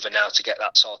New River now to get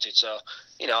that sorted. So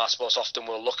I suppose often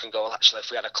we'll look and go, well, actually,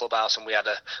 if we had a clubhouse and we had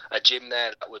a gym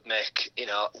there, that would make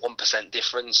 1%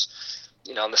 difference.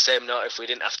 On the same note, if we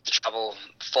didn't have to travel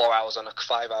 5 hours on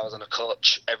a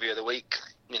coach every other week,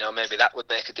 maybe that would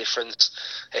make a difference.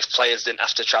 If players didn't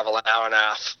have to travel an hour and a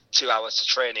half, 2 hours to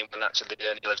training when actually they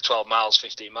only live 12 miles,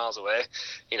 15 miles away,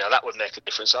 that would make a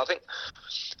difference. So I think,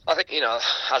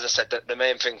 as I said, the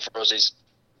main thing for us is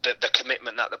the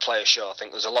commitment that the players show. I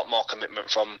think there's a lot more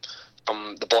commitment from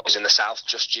the boys in the south,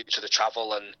 just due to the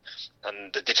travel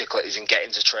and the difficulties in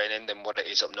getting to training, than what it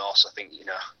is up north. So I think,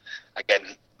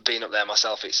 again, being up there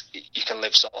myself, you can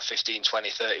live sort of 15, 20,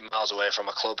 30 miles away from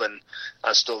a club and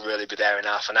still really be there in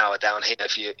half an hour. Down here,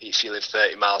 if you live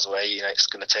 30 miles away, it's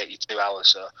going to take you 2 hours.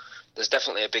 So there's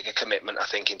definitely a bigger commitment, I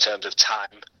think, in terms of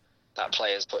time that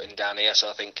players put in down here.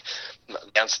 So I think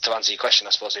to answer your question,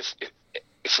 I suppose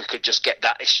if we could just get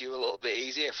that issue a little bit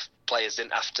easier, if players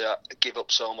didn't have to give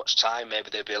up so much time, maybe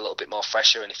they'd be a little bit more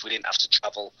fresher. And if we didn't have to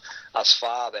travel as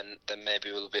far, then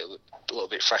maybe we'll be a little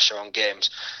bit fresher on games.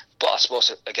 But I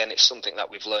suppose, again, it's something that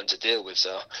we've learned to deal with.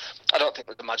 So I don't think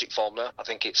there's a magic formula. I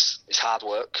think it's hard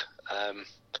work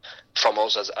from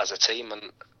us as a team.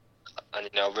 And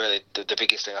really the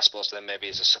biggest thing, I suppose, then maybe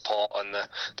is the support and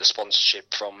the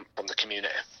sponsorship from the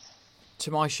community.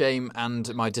 To my shame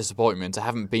and my disappointment, I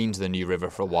haven't been to the New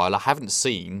River for a while. I haven't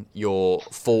seen your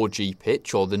 4G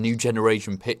pitch, or the new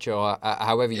generation pitch, or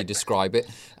however you describe it.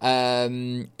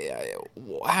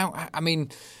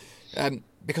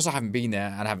 Because I haven't been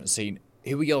there and haven't seen,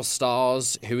 who are your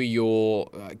stars? Who are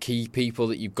your key people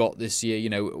that you've got this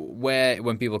year?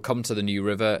 When people come to the New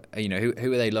River,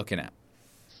 who are they looking at?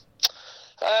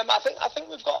 I think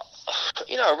we've got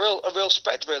a real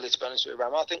spread, really, to be honest with you,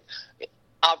 Ram. I think it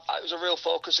was a real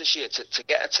focus this year to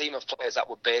get a team of players that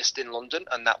were based in London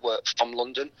and that were from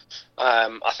London.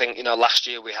 I think last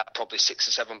year we had probably 6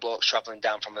 or 7 blokes travelling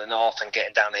down from the north and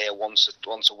getting down here once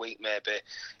a week, maybe.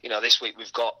 This week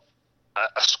we've got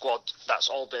a squad that's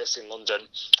all based in London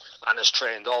and has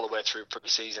trained all the way through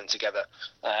pre-season together.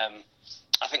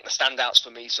 I think the standouts for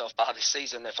me so far this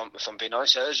season, if I'm being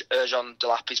honest, Erjan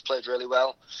Delapi's played really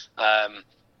well.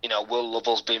 Will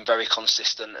Lovell's been very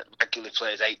consistent, regularly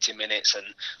plays 80 minutes and,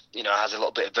 has a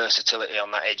little bit of versatility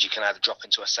on that edge. You can either drop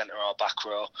into a centre or a back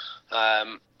row.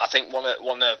 I think one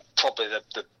of probably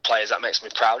the players that makes me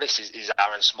proudest is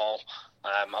Aaron Small.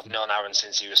 I've known Aaron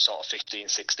since he was sort of 15,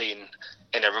 16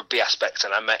 in a rugby aspect,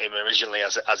 and I met him originally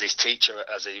as his teacher,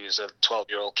 as he was a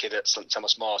 12-year-old kid at St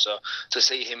Thomas More. So to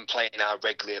see him playing now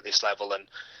regularly at this level and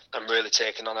really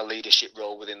taking on a leadership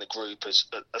role within the group has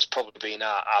probably been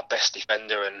our best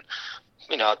defender, and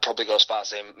I'd probably go as far as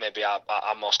saying maybe our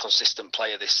most consistent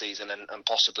player this season, and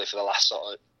possibly for the last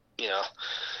sort of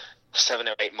 7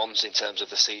 or 8 months in terms of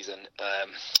the season.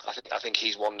 I think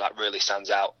he's one that really stands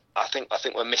out. I think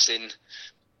we're missing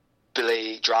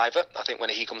Billy Driver. I think when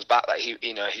he comes back, that he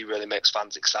really makes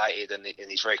fans excited, and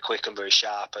he's very quick and very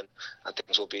sharp, and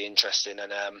things will be interesting.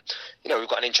 And we've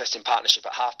got an interesting partnership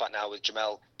at halfback now with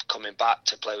Jamel coming back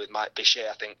to play with Mike Bichet.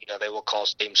 I think they will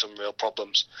cause teams some real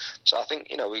problems. So I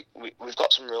think we've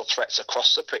got some real threats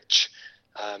across the pitch.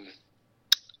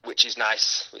 Which is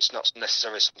nice. It's not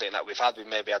necessarily something that we've had. We've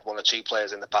maybe had 1 or 2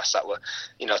 players in the past that were,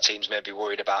 teams may be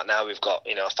worried about. Now we've got,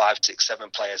 5, 6, 7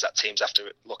 players that teams have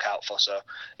to look out for. So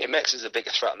it makes us a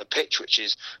bigger threat on the pitch, which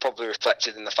is probably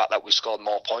reflected in the fact that we've scored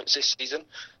more points this season.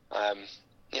 So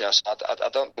I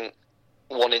don't think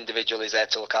one individual is there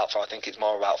to look out for. I think it's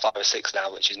more about 5 or 6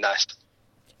 now, which is nice.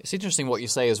 It's interesting what you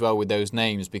say as well with those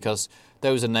names, because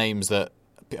those are names that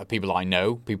people I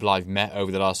know, people I've met over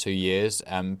the last 2 years,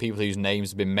 people whose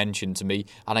names have been mentioned to me,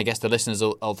 and I guess the listeners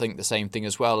will think the same thing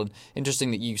as well. And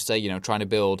interesting that you say, trying to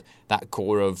build that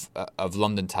core of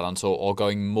London talent or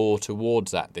going more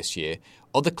towards that this year.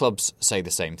 Other clubs say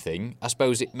the same thing. I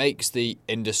suppose it makes the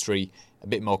industry a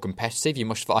bit more competitive. You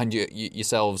must find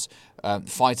yourselves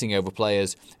fighting over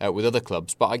players with other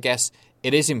clubs. But I guess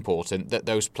it is important that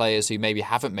those players who maybe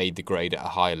haven't made the grade at a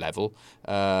higher level,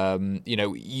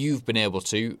 you've been able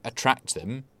to attract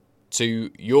them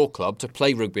to your club to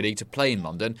play rugby league, to play in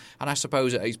London. And I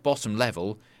suppose at its bottom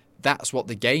level, that's what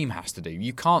the game has to do.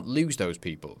 You can't lose those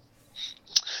people.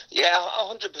 Yeah,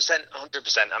 100%.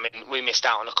 I mean, we missed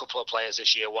out on a couple of players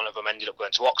this year. One of them ended up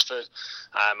going to Oxford.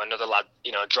 Another lad,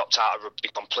 dropped out of rugby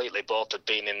completely. Both had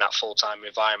been in that full-time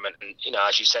environment. And,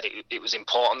 as you said, it was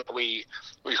important that we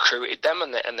recruited them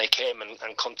and they came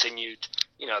and continued,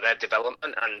 their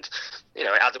development. And,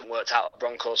 it hadn't worked out at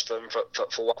Broncos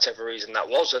for whatever reason that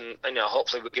was. And,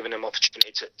 hopefully we're giving them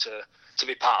opportunity to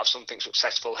be part of something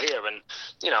successful here. And,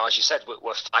 as you said,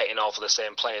 we're fighting all for the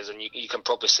same players. And you can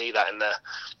probably see that in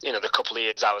the couple of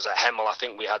years I was at Hemel. I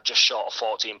think we had just short of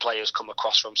 14 players come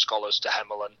across from Scholars to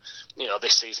Hemel. And,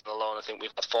 this season alone, I think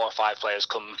we've had 4 or 5 players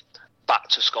come back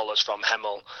to Scholars from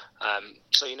Hemel.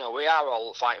 So, we are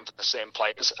all fighting for the same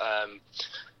players.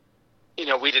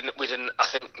 We didn't. I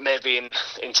think maybe in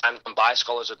time gone by,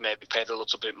 Scholars had maybe paid a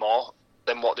little bit more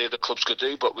than what the other clubs could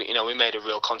do, but we made a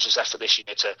real conscious effort this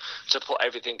year to put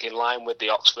everything in line with the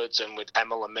Oxfords and with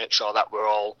Hemel and make sure that we're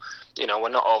all, we're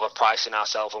not overpricing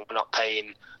ourselves and we're not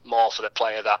paying more for the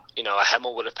player that a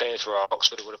Hemel would have paid for or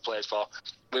Oxford would have played for.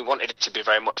 We wanted it to be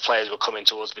very much players were coming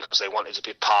to us because they wanted to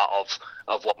be part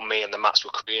of what me and the Mats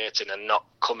were creating and not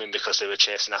coming because they were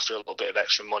chasing after a little bit of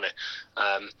extra money.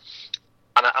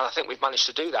 And I think we've managed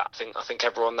to do that. I think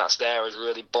everyone that's there has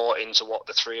really bought into what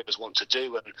the three of us want to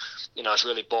do, and has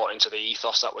really bought into the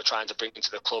ethos that we're trying to bring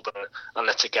into the club and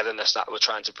the togetherness that we're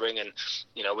trying to bring. And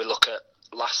we look at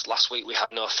last week we had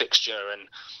no fixture, and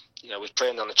we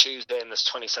trained on a Tuesday and there's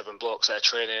 27 blokes there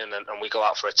training, and we go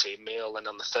out for a team meal, and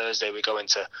on the Thursday we go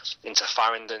into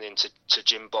Farringdon, into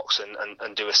Gym Box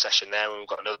and do a session there, and we've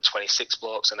got another 26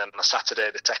 blokes, and then on a Saturday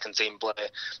the second team play,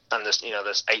 and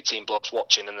there's 18 blokes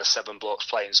watching and there's 7 blokes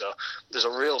playing. So there's a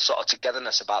real sort of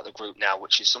togetherness about the group now,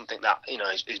 which is something that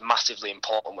is massively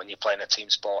important when you're playing a team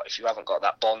sport. If you haven't got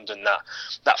that bond and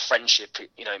that friendship,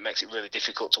 it makes it really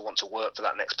difficult to want to work for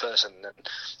that next person. And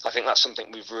I think that's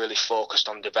something we've really focused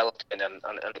on developing. And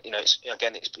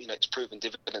it's proven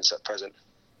dividends at present.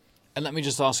 And let me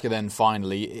just ask you then,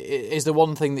 finally, is there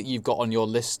one thing that you've got on your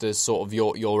list as sort of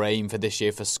your aim for this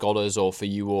year for Scholars or for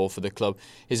you or for the club?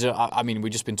 Is there? I mean,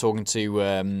 we've just been talking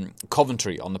to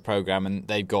Coventry on the programme, and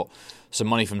they've got some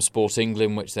money from Sport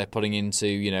England, which they're putting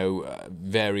into,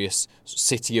 various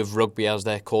City of Rugby, as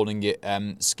they're calling it,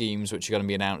 schemes, which are going to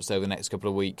be announced over the next couple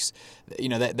of weeks.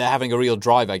 They're having a real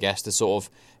drive, I guess, to sort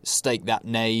of stake that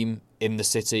name in the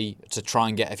city to try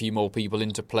and get a few more people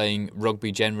into playing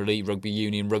rugby generally, rugby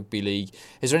union, rugby league.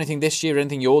 Is there anything this year,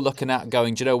 anything you're looking at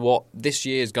going, do you know what, this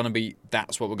year is going to be,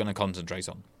 that's what we're going to concentrate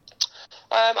on?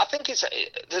 I think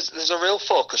there's a real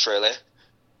focus, really.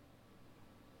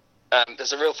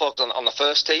 There's a real focus on the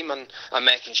first team and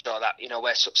making sure that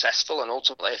we're successful, and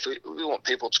ultimately if we want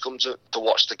people to come to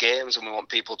watch the games and we want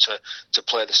people to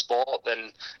play the sport,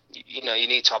 then you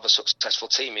need to have a successful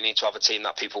team. You need to have a team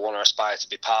that people want to aspire to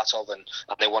be part of, and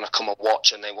they want to come and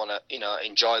watch, and they want to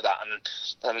enjoy that.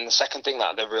 And then the second thing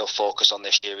that the real focus on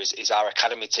this year is our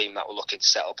academy team that we're looking to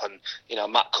set up. And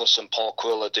Matt Cuss and Paul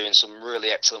Quill are doing some really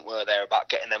excellent work there about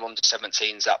getting them under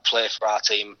 17s that play for our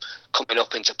team coming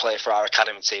up into play for our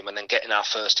academy team, and then getting our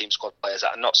first team squad players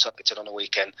that are not selected on a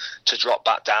weekend to drop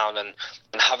back down and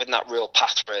having that real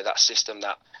pathway, that system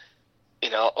that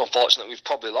unfortunately we've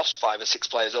probably lost 5 or 6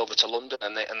 players over to London,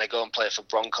 and they go and play for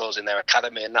Broncos in their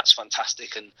academy, and that's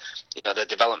fantastic. And the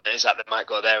development is that they might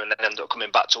go there and then end up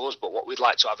coming back to us. But what we'd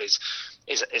like to have is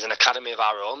an academy of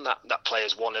our own that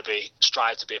players want to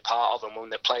strive to be a part of. And when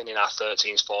they're playing in our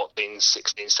 13s, 14s,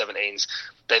 16s, 17s,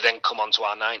 they then come onto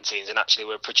our 19s, and actually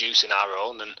we're producing our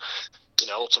own. And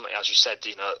ultimately, as you said,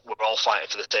 we're all fighting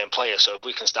for the same player. So if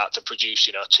we can start to produce,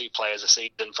 2 players a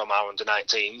season from our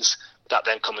under-19s that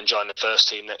then come and join the first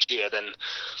team next year, then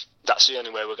that's the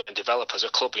only way we're going to develop as a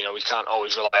club. We can't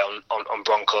always rely on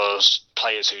Broncos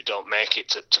players who don't make it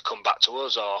to come back to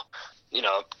us, or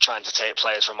trying to take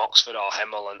players from Oxford or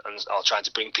Hemel and or trying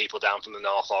to bring people down from the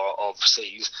north or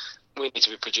overseas. We need to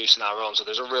be producing our own. So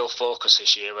there's a real focus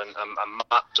this year, and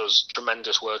Matt does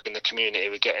tremendous work in the community.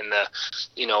 We're getting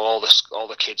all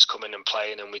the kids coming and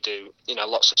playing, and we do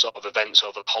lots of sort of events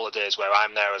over the holidays where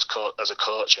I'm there as a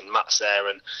coach and Matt's there,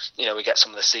 and we get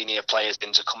some of the senior players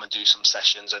in to come and do some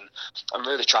sessions and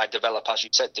really try to develop, as you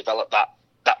said, that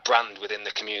that brand within the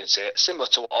community, similar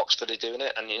to what Oxford are doing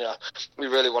it. And we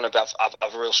really want to have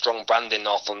a real strong brand in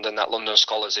North London. That London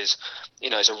Scholars is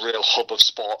a real hub of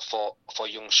sport for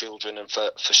young children and for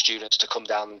students to come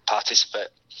down and participate.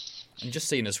 And just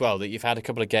seeing as well that you've had a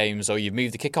couple of games, or you've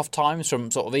moved the kick-off times from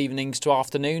sort of evenings to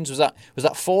afternoons. Was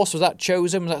that forced? Was that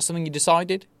chosen? Was that something you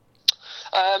decided?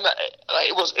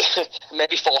 It was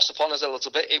maybe forced upon us a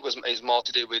little bit. It was more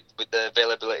to do with the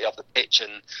availability of the pitch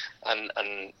and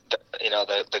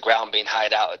the ground being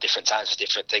hired out at different times for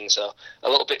different things. So a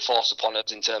little bit forced upon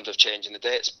us in terms of changing the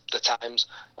dates, the times.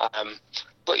 But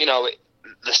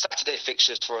the Saturday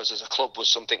fixtures for us as a club was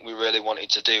something we really wanted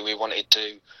to do. We wanted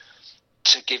to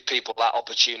give people that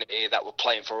opportunity that were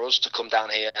playing for us to come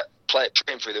down here,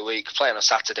 train through the week, play on a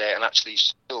Saturday, and actually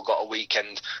still got a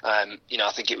weekend. I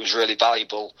think it was really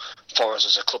valuable for us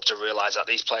as a club to realise that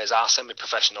these players are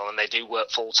semi-professional and they do work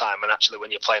full-time, and actually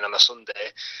when you're playing on a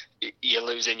Sunday, you're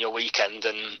losing your weekend,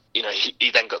 and you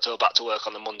then got to go back to work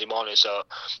on the Monday morning. So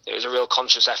it was a real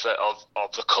conscious effort of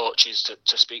the coaches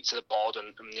to speak to the board,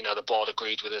 and the board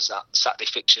agreed with us that Saturday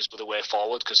fixtures were the way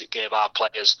forward, because it gave our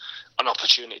players an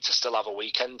opportunity to still have a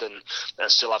weekend and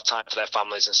still have time for their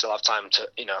families and still have time to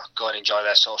go and enjoy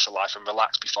their social life and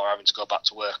relax before having to go back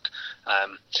to work.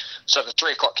 So the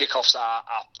 3 o'clock kickoffs are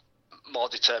more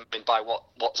determined by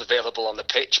what's available on the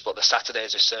pitch, but the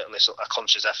Saturdays is certainly a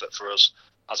conscious effort for us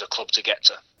as a club to get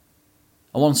to.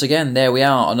 And once again, there we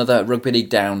are, another Rugby League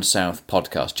Down South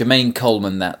podcast. Jermaine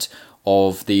Coleman, that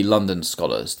of the London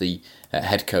Scholars, the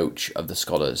head coach of the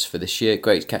Scholars for this year.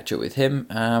 Great to catch up with him.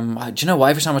 Do you know what?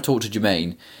 Every time I talk to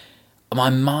Jermaine, my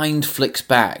mind flicks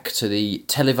back to the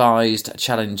televised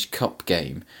Challenge Cup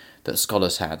game that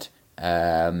Scholars had,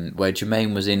 where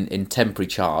Jermaine was in temporary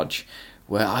charge,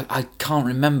 where I can't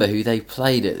remember who they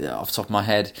played it off the top of my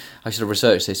head. I should have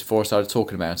researched this before I started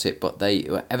talking about it, but they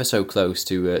were ever so close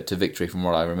to victory from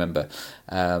what I remember.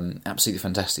 Absolutely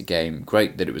fantastic game.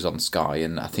 Great that it was on Sky,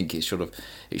 and I think it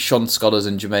shone Scholars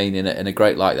and Jermaine in a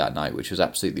great light that night, which was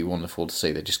absolutely wonderful to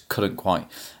see. They just couldn't quite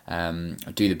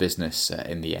do the business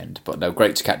in the end. But no,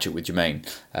 great to catch up with Jermaine,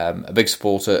 a big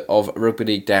supporter of Rugby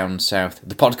League Down South,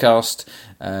 the podcast,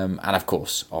 and of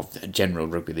course of general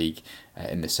rugby league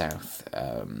in the South,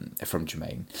 from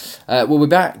Jermaine. We'll be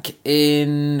back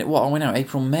in, what are we now,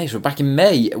 April, May? So we're back in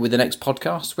May with the next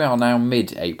podcast. We are now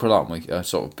mid-April, aren't we?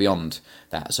 Sort of beyond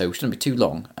that, so it shouldn't be too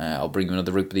long. I'll bring you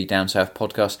another Rugby League Down South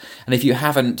podcast. And if you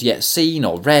haven't yet seen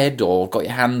or read or got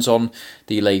your hands on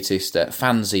the latest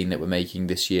fanzine that we're making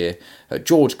this year,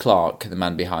 George Clark, the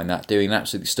man behind that, doing an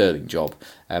absolutely sterling job.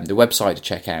 The website to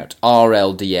check out,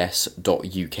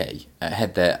 rlds.uk.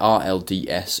 Head there,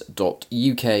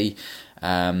 rlds.uk.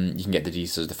 You can get the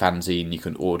details of the fanzine, you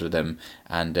can order them,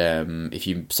 and if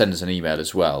you send us an email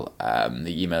as well,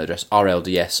 the email address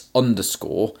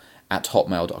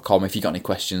rlds_@hotmail.com. If you've got any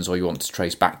questions or you want to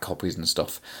trace back copies and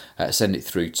stuff, send it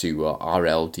through to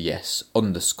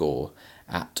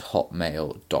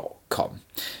rlds_@hotmail.com.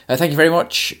 Thank you very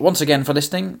much once again for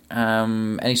listening.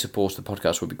 Any support to the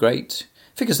podcast would be great.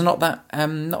 Figures are not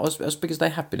as big as they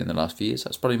have been in the last few years.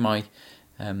 That's probably my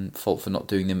fault for not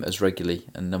doing them as regularly,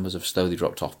 and numbers have slowly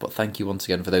dropped off. But thank you once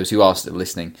again for those who are still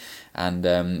listening. And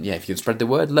if you can spread the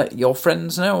word, let your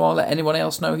friends know, or let anyone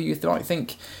else know who you might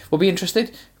think will be interested.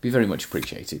 It'd be very much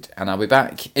appreciated. And I'll be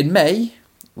back in May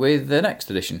with the next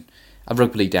edition of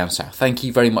Rugby League Down South. Thank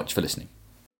you very much for listening.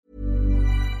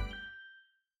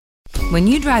 When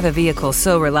you drive a vehicle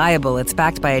so reliable it's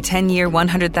backed by a 10-year,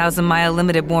 100,000-mile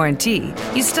limited warranty,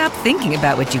 you stop thinking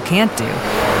about what you can't do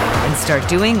and start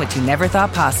doing what you never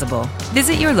thought possible.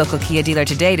 Visit your local Kia dealer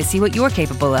today to see what you're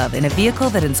capable of in a vehicle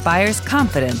that inspires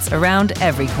confidence around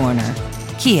every corner.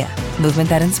 Kia, movement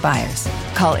that inspires.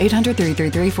 Call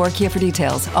 800-333-4KIA for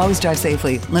details. Always drive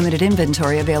safely. Limited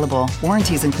inventory available.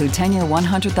 Warranties include 10-year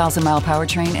 100,000-mile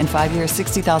powertrain and 5-year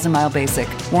 60,000-mile basic.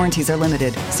 Warranties are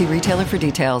limited. See retailer for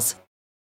details.